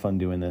having a lot of fun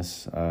doing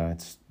this.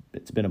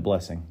 It's been a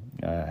blessing,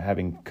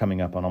 coming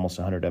up on almost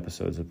 100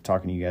 episodes of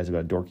talking to you guys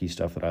about dorky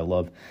stuff that I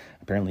love.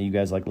 Apparently, you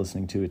guys like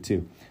listening to it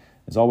too.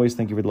 As always,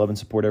 thank you for the love and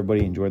support,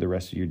 everybody. Enjoy the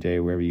rest of your day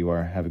wherever you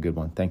are. Have a good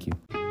one. Thank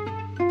you.